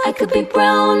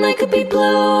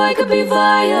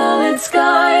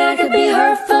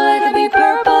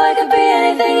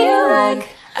like.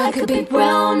 I could be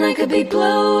brown, I could be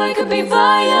blue, I could be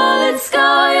violet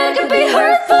sky, I could be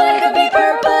hurtful, I could be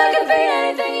purple, I could be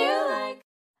anything you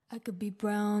like. I could be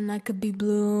brown, I could be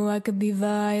blue, I could be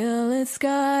violet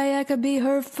sky, I could be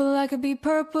hurtful, I could be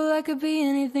purple, I could be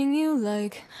anything you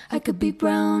like. I could be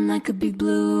brown, I could be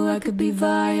blue, I could be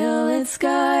violet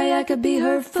sky, I could be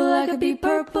hurtful, I could be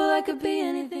purple, I could be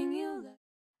anything you like.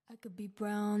 I could be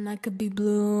brown, I could be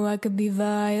blue, I could be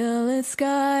violet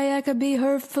sky, I could be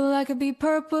hurtful, I could be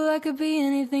purple, I could be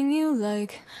anything you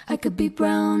like. I could be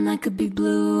brown, I could be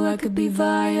blue, I could be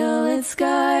violet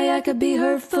sky, I could be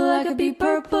hurtful, I could be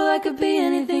purple, I could be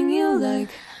anything you like.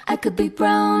 I could be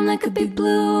brown, I could be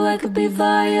blue, I could be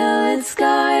violet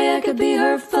sky, I could be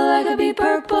hurtful, I could be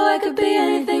purple, I could be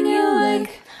anything you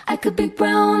like. I could be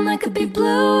brown, I could be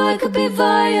blue, I could be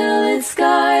violet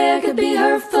sky. I could be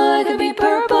hurtful, I could be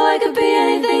purple, I could be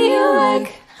anything you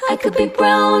like. I could be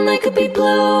brown, I could be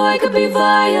blue, I could be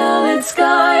violet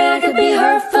sky. I could be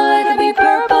hurtful, I could be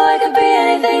purple, I could be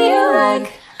anything you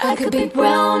like. I could be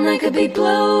brown, I could be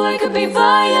blue, I could be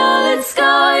violet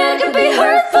sky. I could be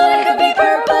hurtful, I could be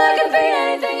purple, I could be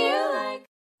anything you like.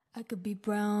 I could be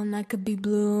brown, I could be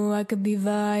blue, I could be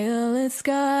violet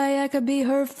sky. I could be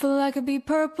hurtful, I could be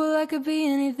purple, I could be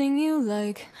anything you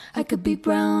like. I could be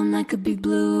brown, I could be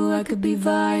blue, I could be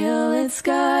violet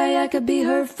sky. I could be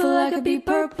hurtful, I could be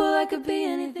purple, I could be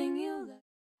anything you like.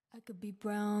 I could be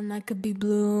brown, I could be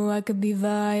blue, I could be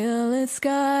violet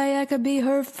sky. I could be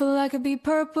hurtful, I could be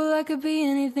purple, I could be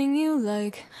anything you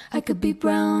like. I could be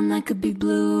brown, I could be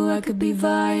blue, I could be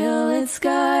violet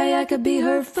sky. I could be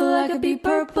hurtful, I could be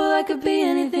purple, I could be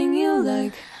anything you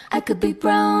like. I could be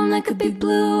brown, I could be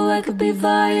blue, I could be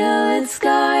violet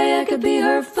sky. I could be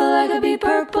hurtful, I could be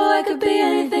purple, I could be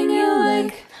anything you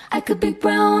like. I could be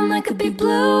brown, I could be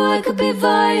blue, I could be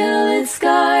violet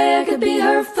sky. I could be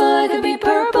hurtful, I could be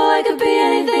purple, I could be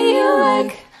anything you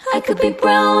like. I could be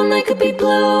brown, I could be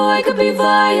blue, I could be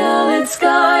violet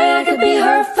sky. I could be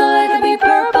hurtful, I could be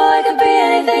purple, I could be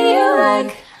anything you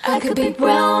like. I could be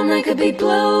brown, I could be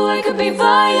blue, I could be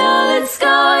violet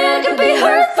sky. I could be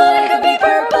hurtful, I could be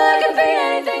purple, I could be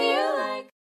anything you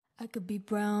like. I could be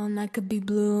brown, I could be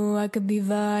blue, I could be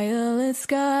violet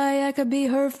sky. I could be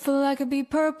hurtful, I could be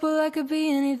purple, I could be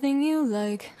anything you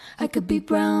like. I could be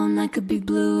brown, I could be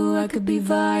blue, I could be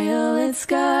violet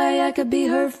sky. I could be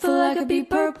hurtful, I could be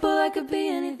purple, I could be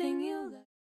anything you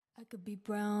like. I could be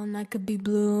brown, I could be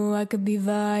blue, I could be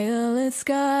violet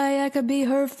sky. I could be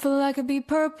hurtful, I could be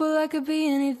purple, I could be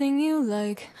anything you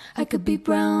like. I could be brown, I could be blue, I could be violet sky. I could be hurtful, I could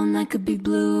be purple, I could be anything you like. I could be brown, I could be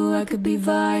blue, I could be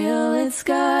violet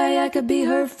sky. I could be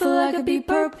hurtful, I could be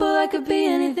purple, I could be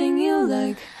anything you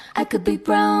like. I could be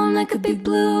brown, I could be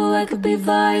blue, I could be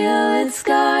violet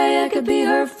sky. I could be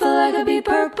hurtful, I could be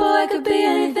purple, I could be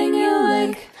anything you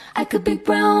like. I could be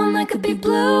brown, I could be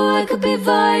blue, I could be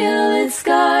violet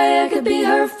sky. I could be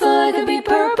hurtful, I could be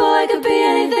purple, I could be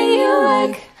anything you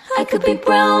like. I could be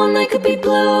brown, I could be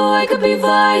blue, I could be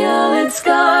violet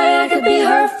sky. I could be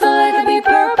hurtful, I could be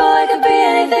purple, I could be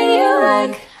anything you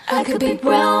like. I could be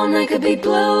brown, I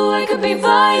could be blue, I could be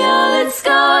violet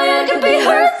sky. I could be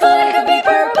hurtful, I could be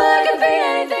purple, I could be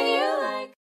anything you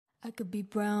like. I could be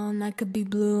brown, I could be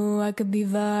blue, I could be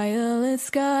violet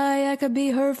sky. I could be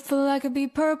hurtful, I could be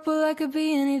purple, I could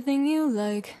be anything you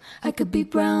like. I could be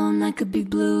brown, I could be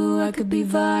blue, I could be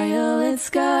violet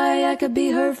sky. I could be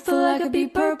hurtful, I could be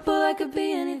purple, I could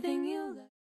be anything you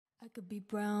like. I could be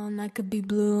brown, I could be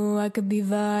blue, I could be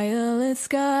violet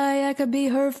sky. I could be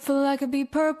hurtful, I could be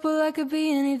purple, I could be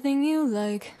anything you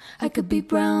like. I could be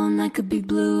brown, I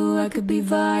could be blue, I could be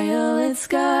violet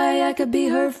sky. I could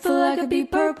be hurtful, I could be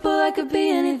purple, I could be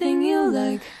anything you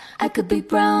like. I could be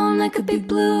brown, I could be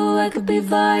blue, I could be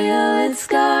violet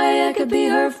sky. I could be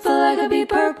hurtful, I could be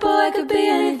purple, I could be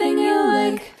anything you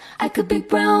like. I could be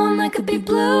brown, I could be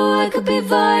blue, I could be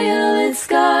violet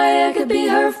sky. I could be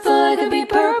hurtful, I could be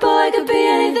purple, I could be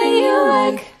anything you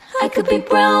like. I could be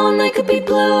brown, I could be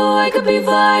blue, I could be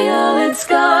violet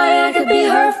sky. I could be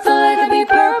hurtful, I could be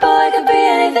purple, I could be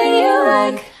anything you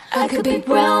like. I could be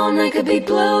brown, I could be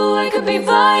blue, I could be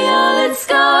violet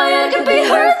sky. I could be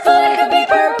hurtful, I could be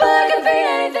purple, I could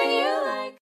be anything you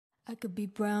like. I could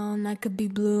be brown, I could be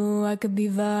blue, I could be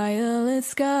violet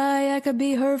sky. I could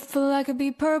be hurtful, I could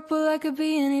be purple, I could be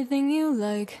anything you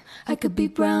like. I could be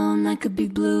brown, I could be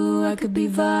blue, I could be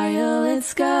violet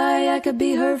sky. I could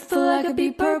be hurtful, I could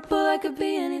be purple, I could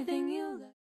be anything you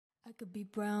like. I could be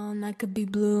brown, I could be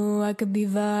blue, I could be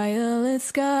violet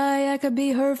sky. I could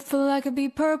be hurtful, I could be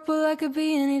purple, I could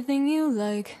be anything you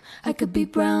like. I could be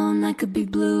brown, I could be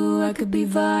blue, I could be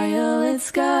violet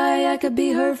sky. I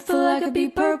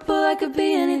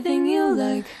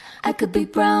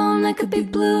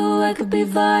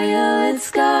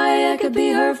could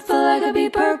be hurtful, I could be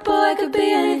purple, I could be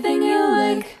anything you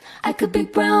like. I could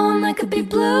be brown, I could be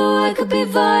blue, I could be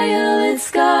violet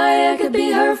sky. I could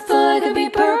be hurtful, I could be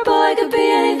purple, I could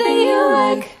be anything you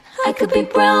like. I could be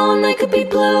brown, I could be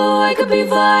blue, I could be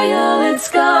violet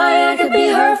sky. I could be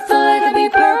hurtful, I could be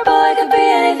purple, I could be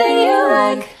anything you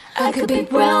like. I could be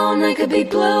brown, I could be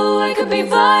blue, I could be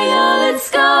violet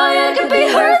sky. I could be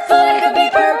hurtful, I could be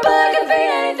purple, I could be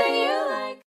anything you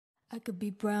like. I could be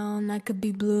brown, I could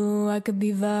be blue, I could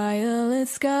be violet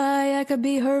sky. I could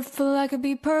be hurtful, I could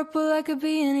be purple, I could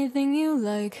be anything you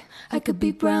like. I could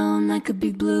be brown, I could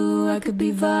be blue, I could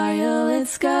be violet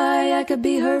sky. I could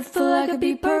be hurtful, I could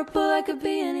be purple, I could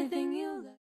be anything you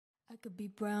like. could be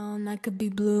brown, I could be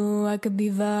blue, I could be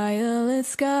violet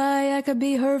sky, I could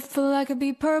be hurtful, I could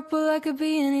be purple, I could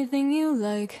be anything you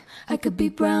like. I could be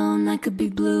brown, I could be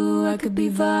blue, I could be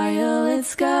violet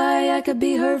sky, I could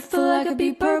be hurtful, I could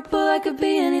be purple, I could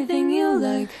be anything you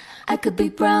like. I could be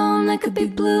brown, I could be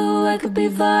blue, I could be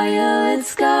violet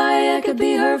sky, I could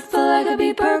be hurtful, I could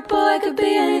be purple, I could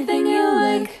be anything you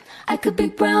like. I could be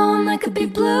brown, I could be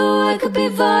blue, I could be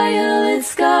violet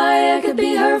sky, I could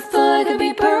be hurtful, I could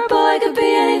be purple, I could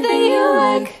be anything you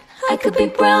like. I could be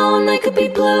brown, I could be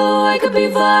blue, I could be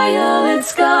violet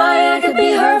sky, I could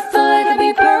be hurtful, I could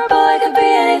be purple, I could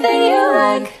be anything you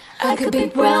like. I could be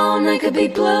brown, I could be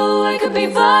blue, I could be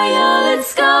violet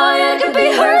sky, I could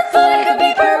be hurtful, I could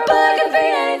be purple, I could be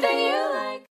anything you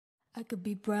like. I could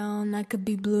be brown, I could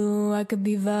be blue, I could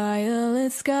be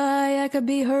violet sky, I could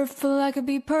be hurtful, I could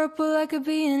be purple, I could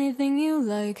be anything you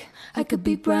like. I could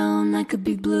be brown, I could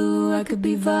be blue, I could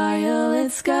be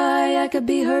violet sky, I could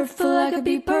be hurtful, I could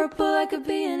be purple, I could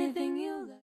be anything you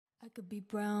like. I could be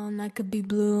brown, I could be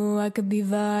blue, I could be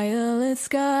violet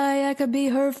sky, I could be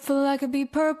hurtful, I could be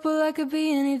purple, I could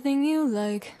be anything you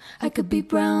like. I could be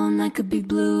brown, I could be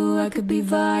blue, I could be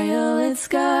violet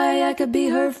sky, I could be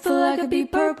hurtful, I could be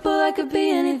purple, I could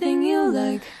be anything you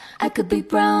like. I could be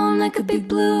brown, I could be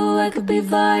blue, I could be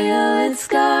violet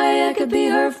sky, I could be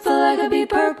hurtful, I could be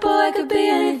purple, I could be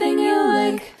anything you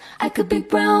like. I could be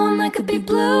brown, I could be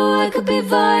blue, I could be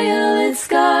violet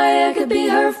sky, I could be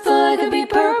hurtful, I could be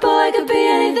purple, I could be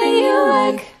anything you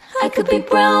like. I could be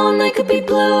brown, I could be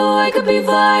blue, I could be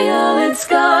violet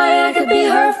sky, I could be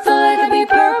hurtful, I could be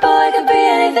purple, I could be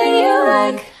anything you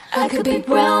like. I could be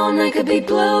brown, I could be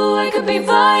blue, I could be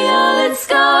violet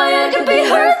sky, I could be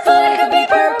hurtful, I could be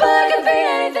purple, I could be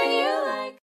anything you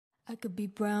like. I could be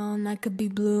brown, I could be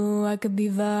blue, I could be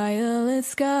violet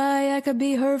sky, I could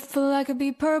be hurtful, I could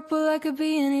be purple, I could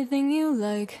be anything you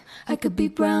like. I could be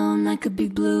brown, I could be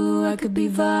blue, I could be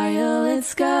violet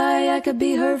sky, I could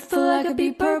be hurtful, I could be purple, I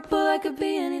could be anything you like. I could be brown, I could be blue, I could be violet sky, I could be hurtful, I could be purple, I could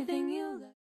be anything you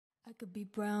like. I could be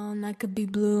brown, I could be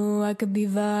blue, I could be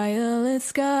violet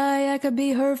sky, I could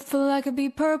be hurtful, I could be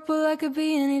purple, I could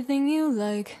be anything you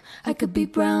like. I could be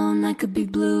brown, I could be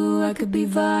blue, I could be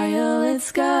violet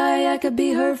sky, I could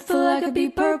be hurtful, I could be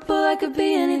purple, I could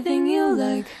be anything you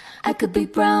like. I could be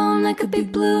brown, I could be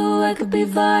blue, I could be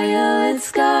violet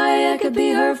sky, I could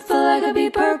be hurtful, I could be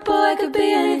purple, I could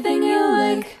be anything you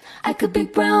like. I could be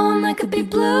brown, I could be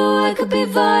blue, I could be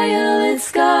violet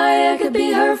sky, I could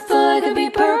be hurtful, I could be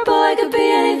purple, I could be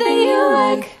anything you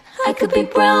like. I could be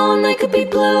brown, I could be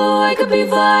blue, I could be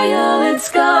violet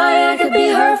sky, I could be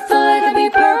hurtful, I could be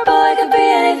purple, I could be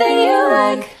anything you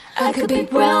like. I could be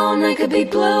brown, I could be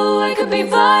blue, I could be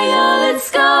violet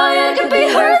sky, I could be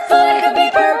hurtful, I could be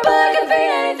purple, I could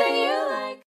be anything you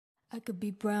like. I could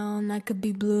be brown, I could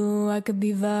be blue, I could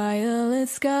be violet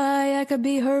sky, I could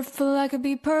be hurtful, I could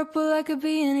be purple, I could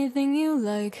be anything you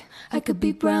like. I could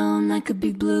be brown, I could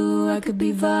be blue, I could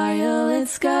be violet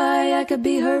sky, I could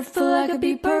be hurtful, I could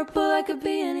be purple, I could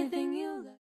be anything you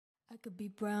like. I could be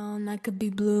brown, I could be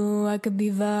blue, I could be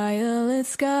violet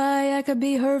sky, I could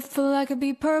be hurtful, I could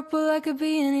be purple, I could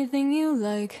be anything you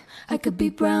like. I could be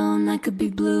brown, I could be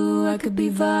blue, I could be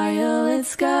violet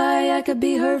sky, I could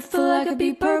be hurtful, I could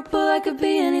be purple, I could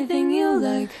be anything you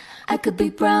like. I could be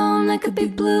brown, I could be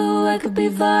blue, I could be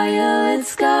violet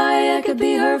sky, I could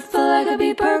be hurtful, I could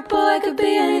be purple, I could be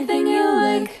anything you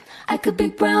like. I could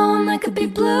be brown, I could be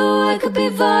blue, I could be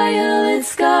violet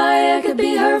sky, I could be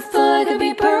hurtful, I could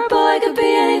be purple, I could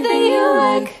be anything you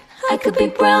like. I could be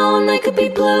brown, I could be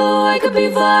blue, I could be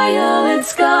violet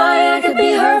sky, I could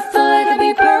be hurtful, I could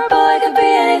be purple, I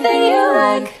could be anything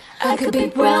you like. I could be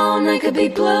brown, I could be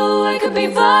blue, I could be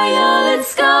violet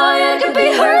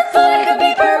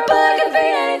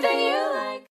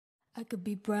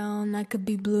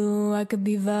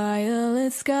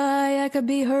sky, I could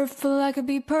be hurtful, I could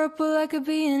be purple, I could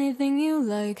be anything you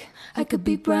like. I could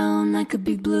be brown, I could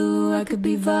be blue, I could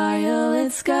be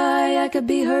violet sky, I could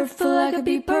be hurtful, I could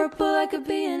be purple, I could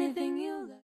be anything you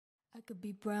like. I could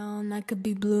be brown, I could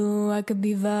be blue, I could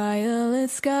be violet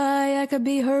sky, I could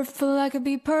be hurtful, I could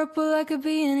be purple, I could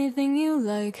be anything you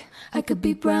like. I could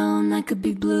be brown, I could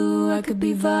be blue, I could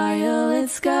be violet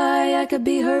sky, I could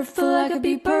be hurtful, I could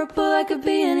be purple, I could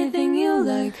be anything you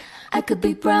like. I could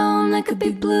be brown, I could be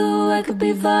blue, I could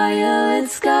be violet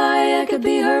sky, I could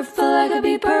be hurtful, I could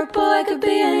be purple, I could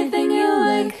be anything you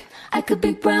like. I could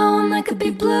be brown, I could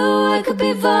be blue, I could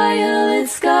be violet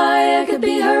sky, I could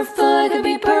be hurtful, I could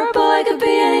be purple, I could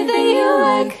be anything you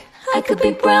like. I could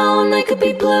be brown, I could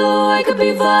be blue, I could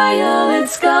be violet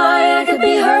sky, I could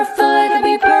be hurtful, I could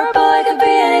be purple, I could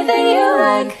be anything you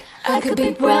like. I could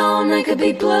be brown, I could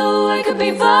be blue, I could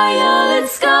be violet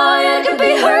sky, I could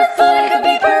be hurtful, I could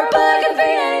be purple, I could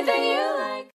be anything you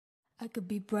like. I could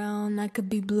be brown, I could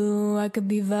be blue, I could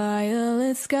be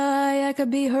violet sky, I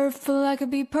could be hurtful, I could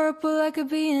be purple, I could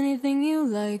be anything you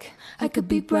like. I could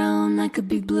be brown, I could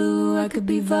be blue, I could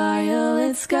be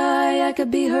violet sky, I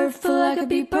could be hurtful, I could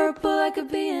be purple, I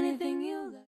could be anything you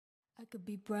like. I could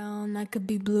be brown, I could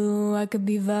be blue, I could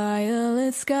be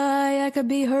violet sky, I could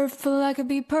be hurtful, I could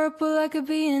be purple, I could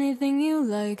be anything you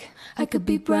like. I could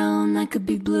be brown, I could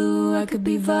be blue, I could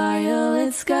be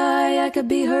violet sky, I could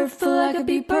be hurtful, I could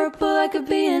be purple, I could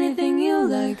be anything you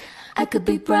like. I could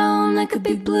be brown, I could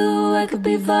be blue, I could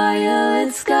be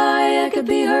violet sky, I could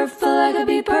be hurtful, I could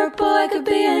be purple, I could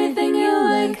be anything you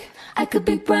like. I could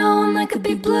be brown, I could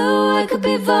be blue, I could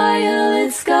be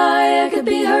violet sky, I could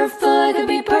be hurtful, I could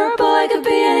be purple, I could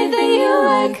be anything you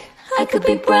like. I could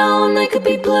be brown, I could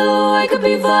be blue, I could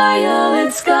be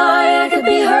violet sky, I could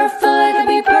be hurtful, I could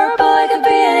be purple, I could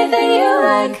be anything you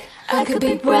like. I could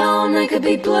be brown, I could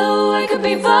be blue, I could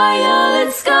be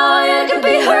violet sky, I could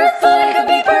be hurtful, I could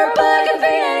be purple, I could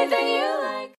be anything you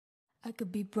like. I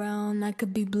could be brown, I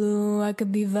could be blue, I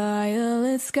could be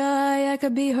violet sky, I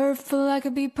could be hurtful, I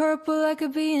could be purple, I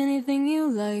could be anything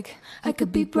you like. I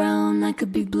could be brown, I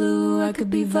could be blue, I could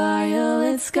be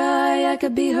violet sky, I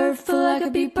could be hurtful, I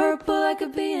could be purple, I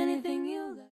could be anything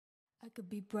you like. I could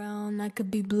be brown, I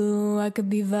could be blue, I could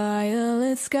be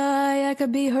violet sky, I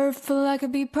could be hurtful, I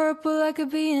could be purple, I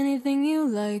could be anything you like. I could be brown, I could be blue, I could be violet sky, I could be hurtful, I could be purple, I could be anything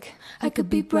you like. I could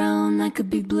be brown, I could be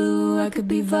blue, I could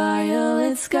be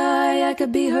violet sky, I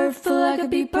could be hurtful, I could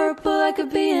be purple, I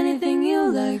could be anything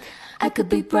you like. I could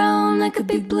be brown, I could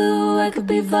be blue, I could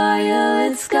be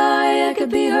violet sky, I could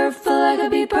be hurtful, I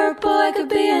could be purple, I could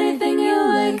be anything you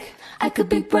like. I could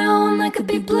be brown, I could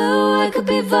be blue, I could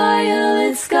be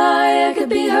violet sky, I could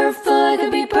be hurtful, I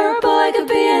could be purple, I could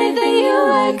be anything you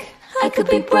like. I could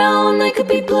be brown, I could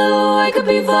be blue, I could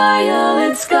be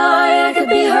violet sky, I could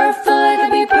be hurtful, I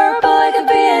could be purple, I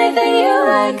could be anything you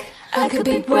like. I could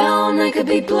be brown, I could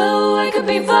be blue, I could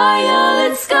be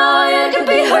violet sky, I could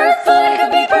be hurtful, I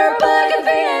could be purple, I could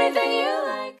be anything you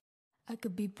like. I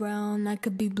could be brown, I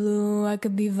could be blue, I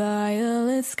could be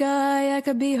violet sky, I could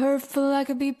be hurtful, I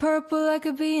could be purple, I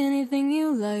could be anything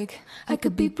you like. I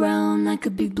could be brown, I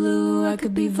could be blue, I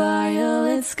could be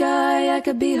violet sky, I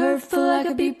could be hurtful, I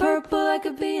could be purple, I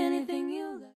could be anything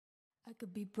you like. I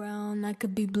could be brown, I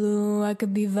could be blue, I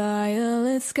could be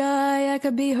violet sky, I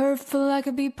could be hurtful, I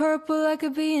could be purple, I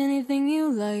could be anything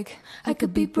you like. I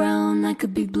could be brown,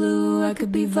 I could be blue, I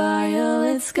could be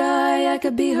violet sky, I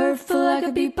could be hurtful, I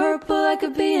could be purple, I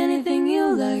could be anything you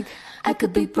like. I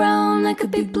could be brown, I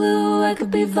could be blue, I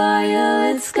could be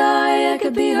violet sky, I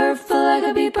could be hurtful, I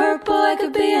could be purple, I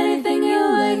could be anything you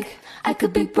like. I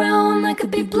could be brown, I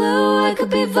could be blue, I could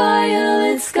be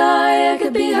violet sky, I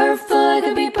could be hurtful, I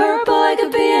could be purple, I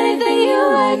could be anything you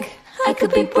like. I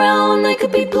could be brown, I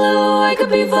could be blue, I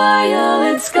could be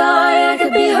violet sky, I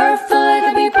could be hurtful, I could be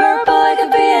purple, I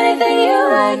could be anything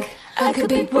you like. I could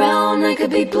be brown, I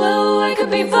could be blue, I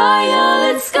could be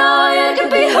violet sky, I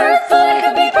could be hurtful, I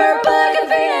could be purple, I could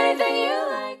be anything you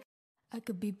like. I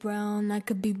could be brown, I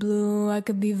could be blue, I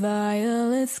could be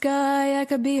violet sky, I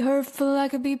could be hurtful, I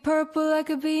could be purple, I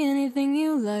could be anything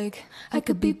you like. I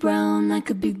could be brown, I could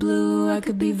be blue, I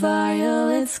could be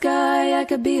violet sky, I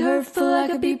could be hurtful, I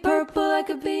could be purple, I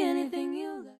could be anything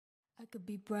you like. I could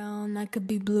be brown, I could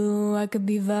be blue, I could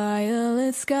be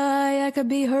violet sky, I could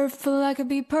be hurtful, I could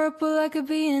be purple, I could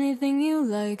be anything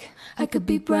you like. I could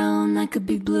be brown, I could be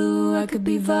blue, I could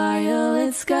be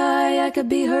violet sky,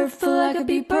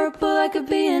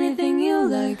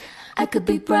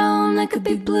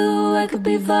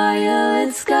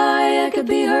 I could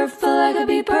be hurtful, I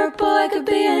could be purple, I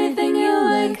could be anything you like.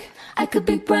 I could be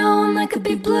brown, I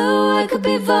could be blue, I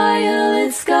could be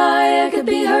violet sky, I could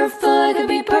be hurtful, I could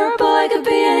be purple, I could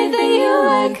be anything you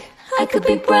like. I could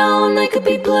be brown, I could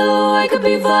be blue, I could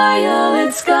be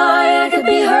violet sky, I could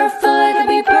be hurtful, I could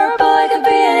be purple, I could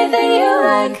be anything you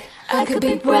like. I could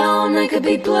be brown, I could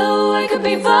be blue, I could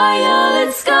be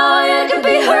violet sky, I could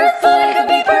be hurtful, I could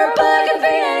be purple, I could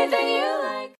be anything you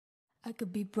like. I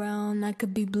could be brown, I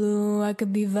could be blue, I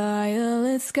could be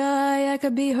violet sky, I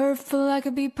could be hurtful, I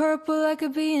could be purple, I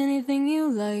could be anything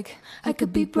you like. I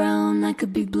could be brown, I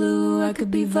could be blue, I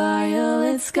could be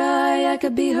violet sky, I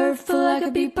could be hurtful, I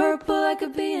could be purple, I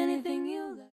could be anything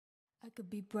you like. I could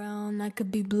be brown, I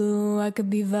could be blue, I could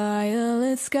be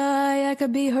violet sky, I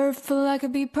could be hurtful, I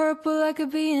could be purple, I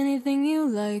could be anything you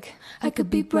like. I could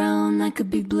be brown, I could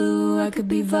be blue, I could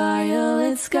be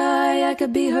violet sky, I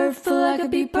could be hurtful, I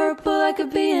could be purple, I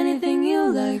could be anything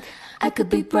you like. I could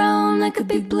be brown, I could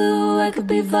be blue, I could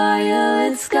be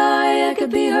violet sky. I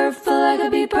could be hurtful, I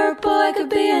could be purple, I could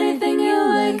be anything you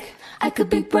like. I could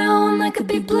be brown, I could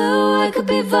be blue, I could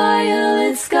be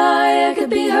violet sky. I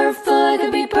could be hurtful, I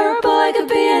could be purple, I could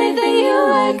be anything you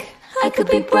like. I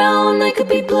could be brown, I could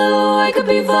be blue, I could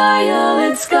be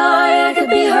violet sky. I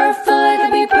could be hurtful, I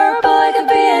could be purple, I could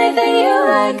be anything you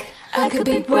like. I could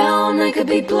be brown, I could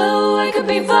be blue, I could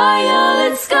be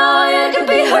violet sky. I could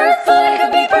be hurtful, I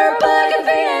could be purple, I could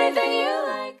be anything you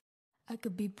like. I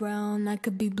could be brown, I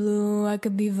could be blue, I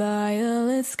could be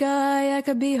violet sky. I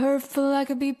could be hurtful, I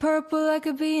could be purple, I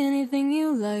could be anything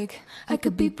you like. I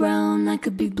could be brown, I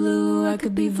could be blue, I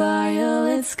could be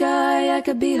violet sky. I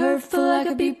could be hurtful, I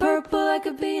could be purple, I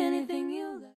could be anything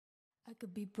you like. I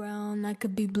could be brown, I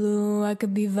could be blue, I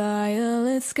could be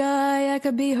violet sky. I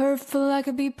could be hurtful, I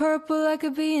could be purple, I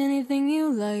could be anything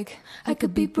you like. I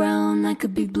could be brown, I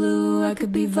could be blue, I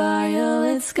could be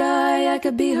violet sky. I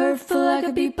could be hurtful, I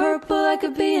could be purple, I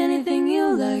could be anything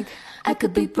you like. I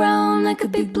could be brown, I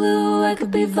could be blue, I could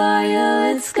be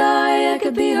violet sky. I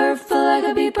could be hurtful, I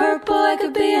could be purple, I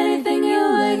could be anything you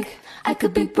like. I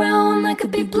could be brown, I could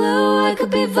be blue, I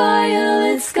could be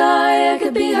violet sky. I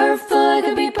could be hurtful, I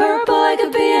could be purple, I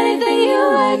could be anything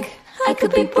you like. I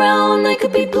could be brown, I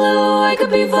could be blue, I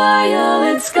could be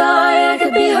violet sky. I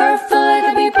could be hurtful, I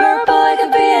could be purple, I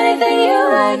could be anything you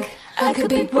like. I could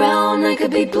be brown, I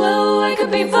could be blue, I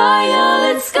could be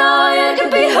violet sky. I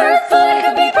could be hurtful, I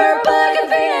could be purple, I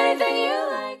could be anything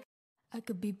you like. I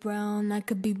could be brown, I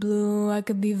could be blue, I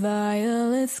could be violet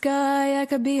sky. I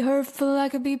could be hurtful, I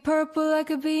could be purple, I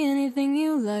could be anything you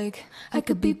like. I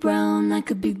could be brown, I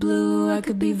could be blue, I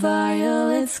could be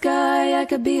violet sky. I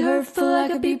could be hurtful, I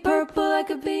could be purple, I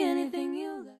could be anything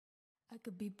you like. I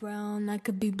could be brown, I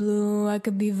could be blue, I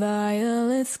could be violet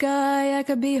sky. I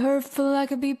could be hurtful, I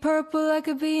could be purple, I could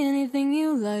be anything you like. I could be brown, I could be blue, I could be violet sky. I could be hurtful, I could be purple, I could be anything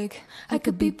you like. I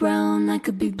could be brown, I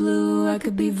could be blue, I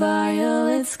could be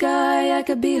violet sky. I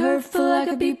could be hurtful, I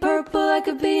could be purple, I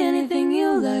could be anything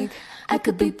you like. I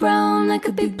could be brown, I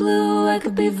could be blue, I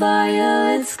could be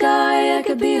violet sky. I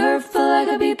could be hurtful, I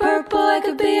could be purple, I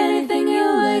could be anything you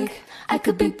like. I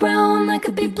could be brown, I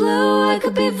could be blue, I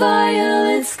could be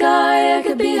violet sky. I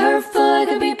could be hurtful, I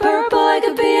could be purple, I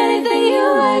could be anything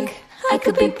you like. I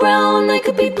could be brown, I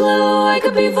could be blue, I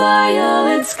could be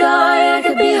violet sky. I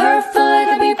could be hurtful, I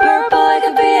could be purple, I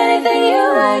could be anything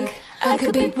you like. I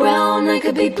could be brown, I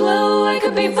could be blue, I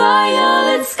could be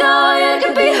violet sky. I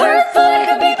could be hurtful, I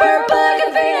could be purple, I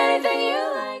could be anything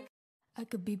you like. I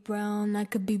could be brown, I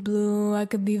could be blue, I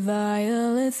could be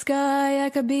violet sky. I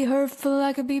could be hurtful,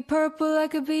 I could be purple, I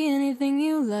could be anything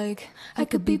you like. I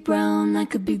could be brown, I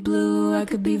could be blue, I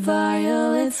could be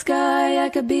violet sky. I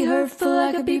could be hurtful,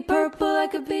 I could be purple, I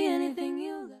could be anything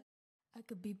you like. I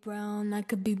could be brown, I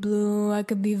could be blue, I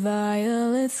could be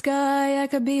violet sky. I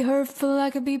could be hurtful,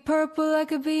 I could be purple, I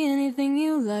could be anything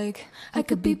you like. I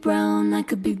could be brown, I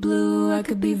could be blue, I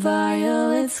could be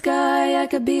violet sky. I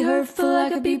could be hurtful, I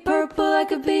could be purple, I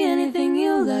could be anything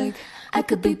you like. I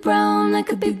could be brown, I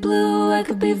could be blue, I could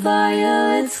be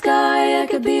violet sky. I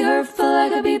could be hurtful, I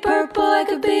could be purple, I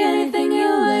could be anything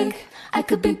you like. I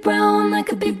could be brown, I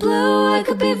could be blue, I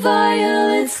could be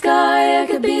violet sky. I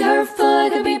could be hurtful, I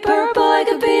could be purple, I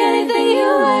could be anything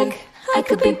you like. I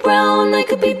could be brown, I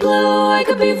could be blue, I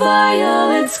could be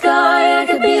violet sky. I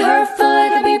could be hurtful, I could be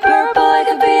purple, I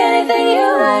could be anything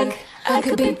you like. I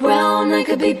could be brown, I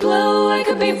could be blue, I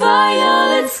could be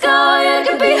violet sky. I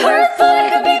could be hurtful, I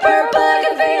could be purple, I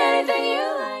could be anything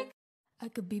you like. I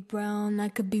could be brown, I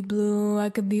could be blue, I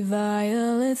could be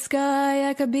violet sky.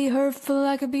 I could be hurtful,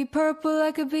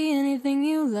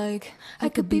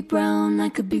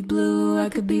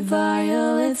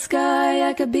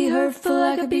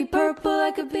 I could be purple,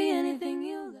 I could be anything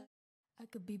you like. I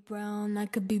could be brown, I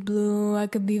could be blue, I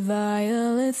could be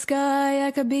violet sky.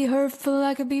 I could be hurtful, I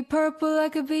could be purple, I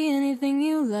could be anything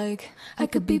you like. I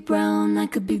could be brown,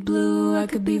 I could be blue, I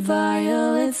could be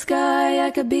violet sky.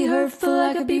 I could be hurtful,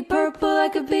 I could be purple, I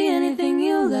could be anything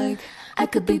you like. I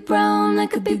could be brown, I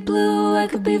could be blue, I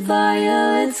could be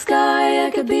violet sky.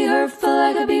 I could be hurtful,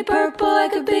 I could be purple, I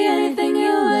could be anything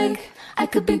you like. I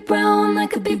could be brown, I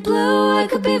could be blue, I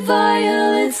could be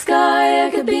violet sky. I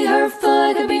could be hurtful,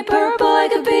 I could be purple, I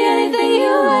could be anything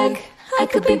you like. I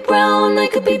could be brown, I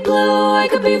could be blue, I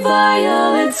could be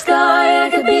violet sky. I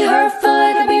could be hurtful,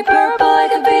 I could be purple, I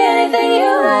could be anything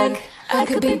you like. I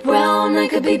could be brown, I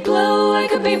could be blue, I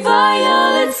could be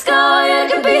violet sky. I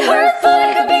could be hurtful,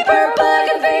 I could be purple, I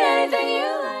could be anything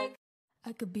you like.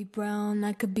 I could be brown,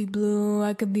 I could be blue,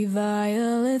 I could be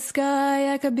violet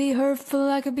sky, I could be hurtful,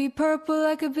 I could be purple,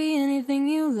 I could be anything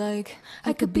you like.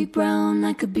 I could be brown,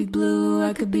 I could be blue,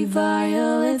 I could be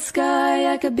violet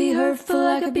sky, I could be hurtful,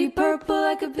 I could be purple,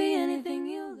 I could be anything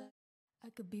you like.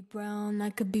 I could be brown, I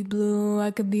could be blue,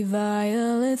 I could be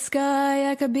violet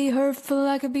sky, I could be hurtful,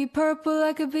 I could be purple,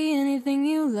 I could be anything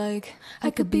you like.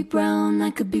 I could be brown,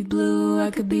 I could be blue,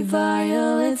 I could be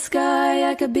violet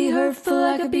sky, I could be hurtful,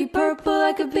 I could be purple,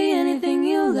 I could be anything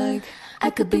you like. I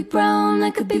could be brown,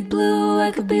 I could be blue,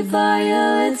 I could be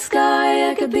violet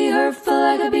sky, I could be hurtful,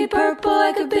 I could be purple,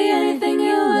 I could be anything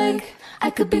you like. I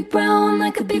could be brown,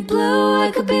 I could be blue, I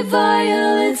could be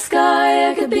violet sky,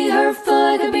 I could be hurtful,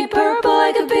 I could be purple,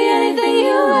 I could be anything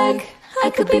you like. I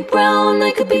could be brown,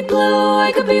 I could be blue,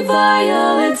 I could be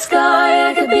violet sky,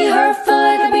 I could be hurtful,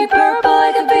 I could be purple,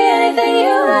 I could be anything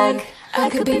you like. I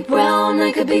could be brown,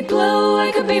 I could be blue,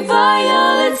 I could be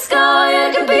violet sky,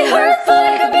 I could be hurtful,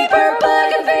 I could be purple, I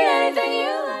could be anything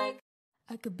you like.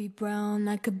 I could be brown,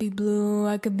 I could be blue,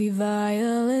 I could be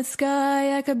violet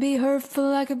sky, I could be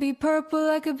hurtful, I could be purple,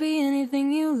 I could be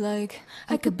anything you like.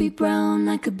 I could be brown,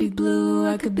 I could be blue,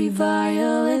 I could be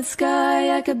violet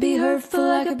sky, I could be hurtful,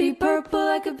 I could be purple,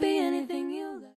 I could be anything you like.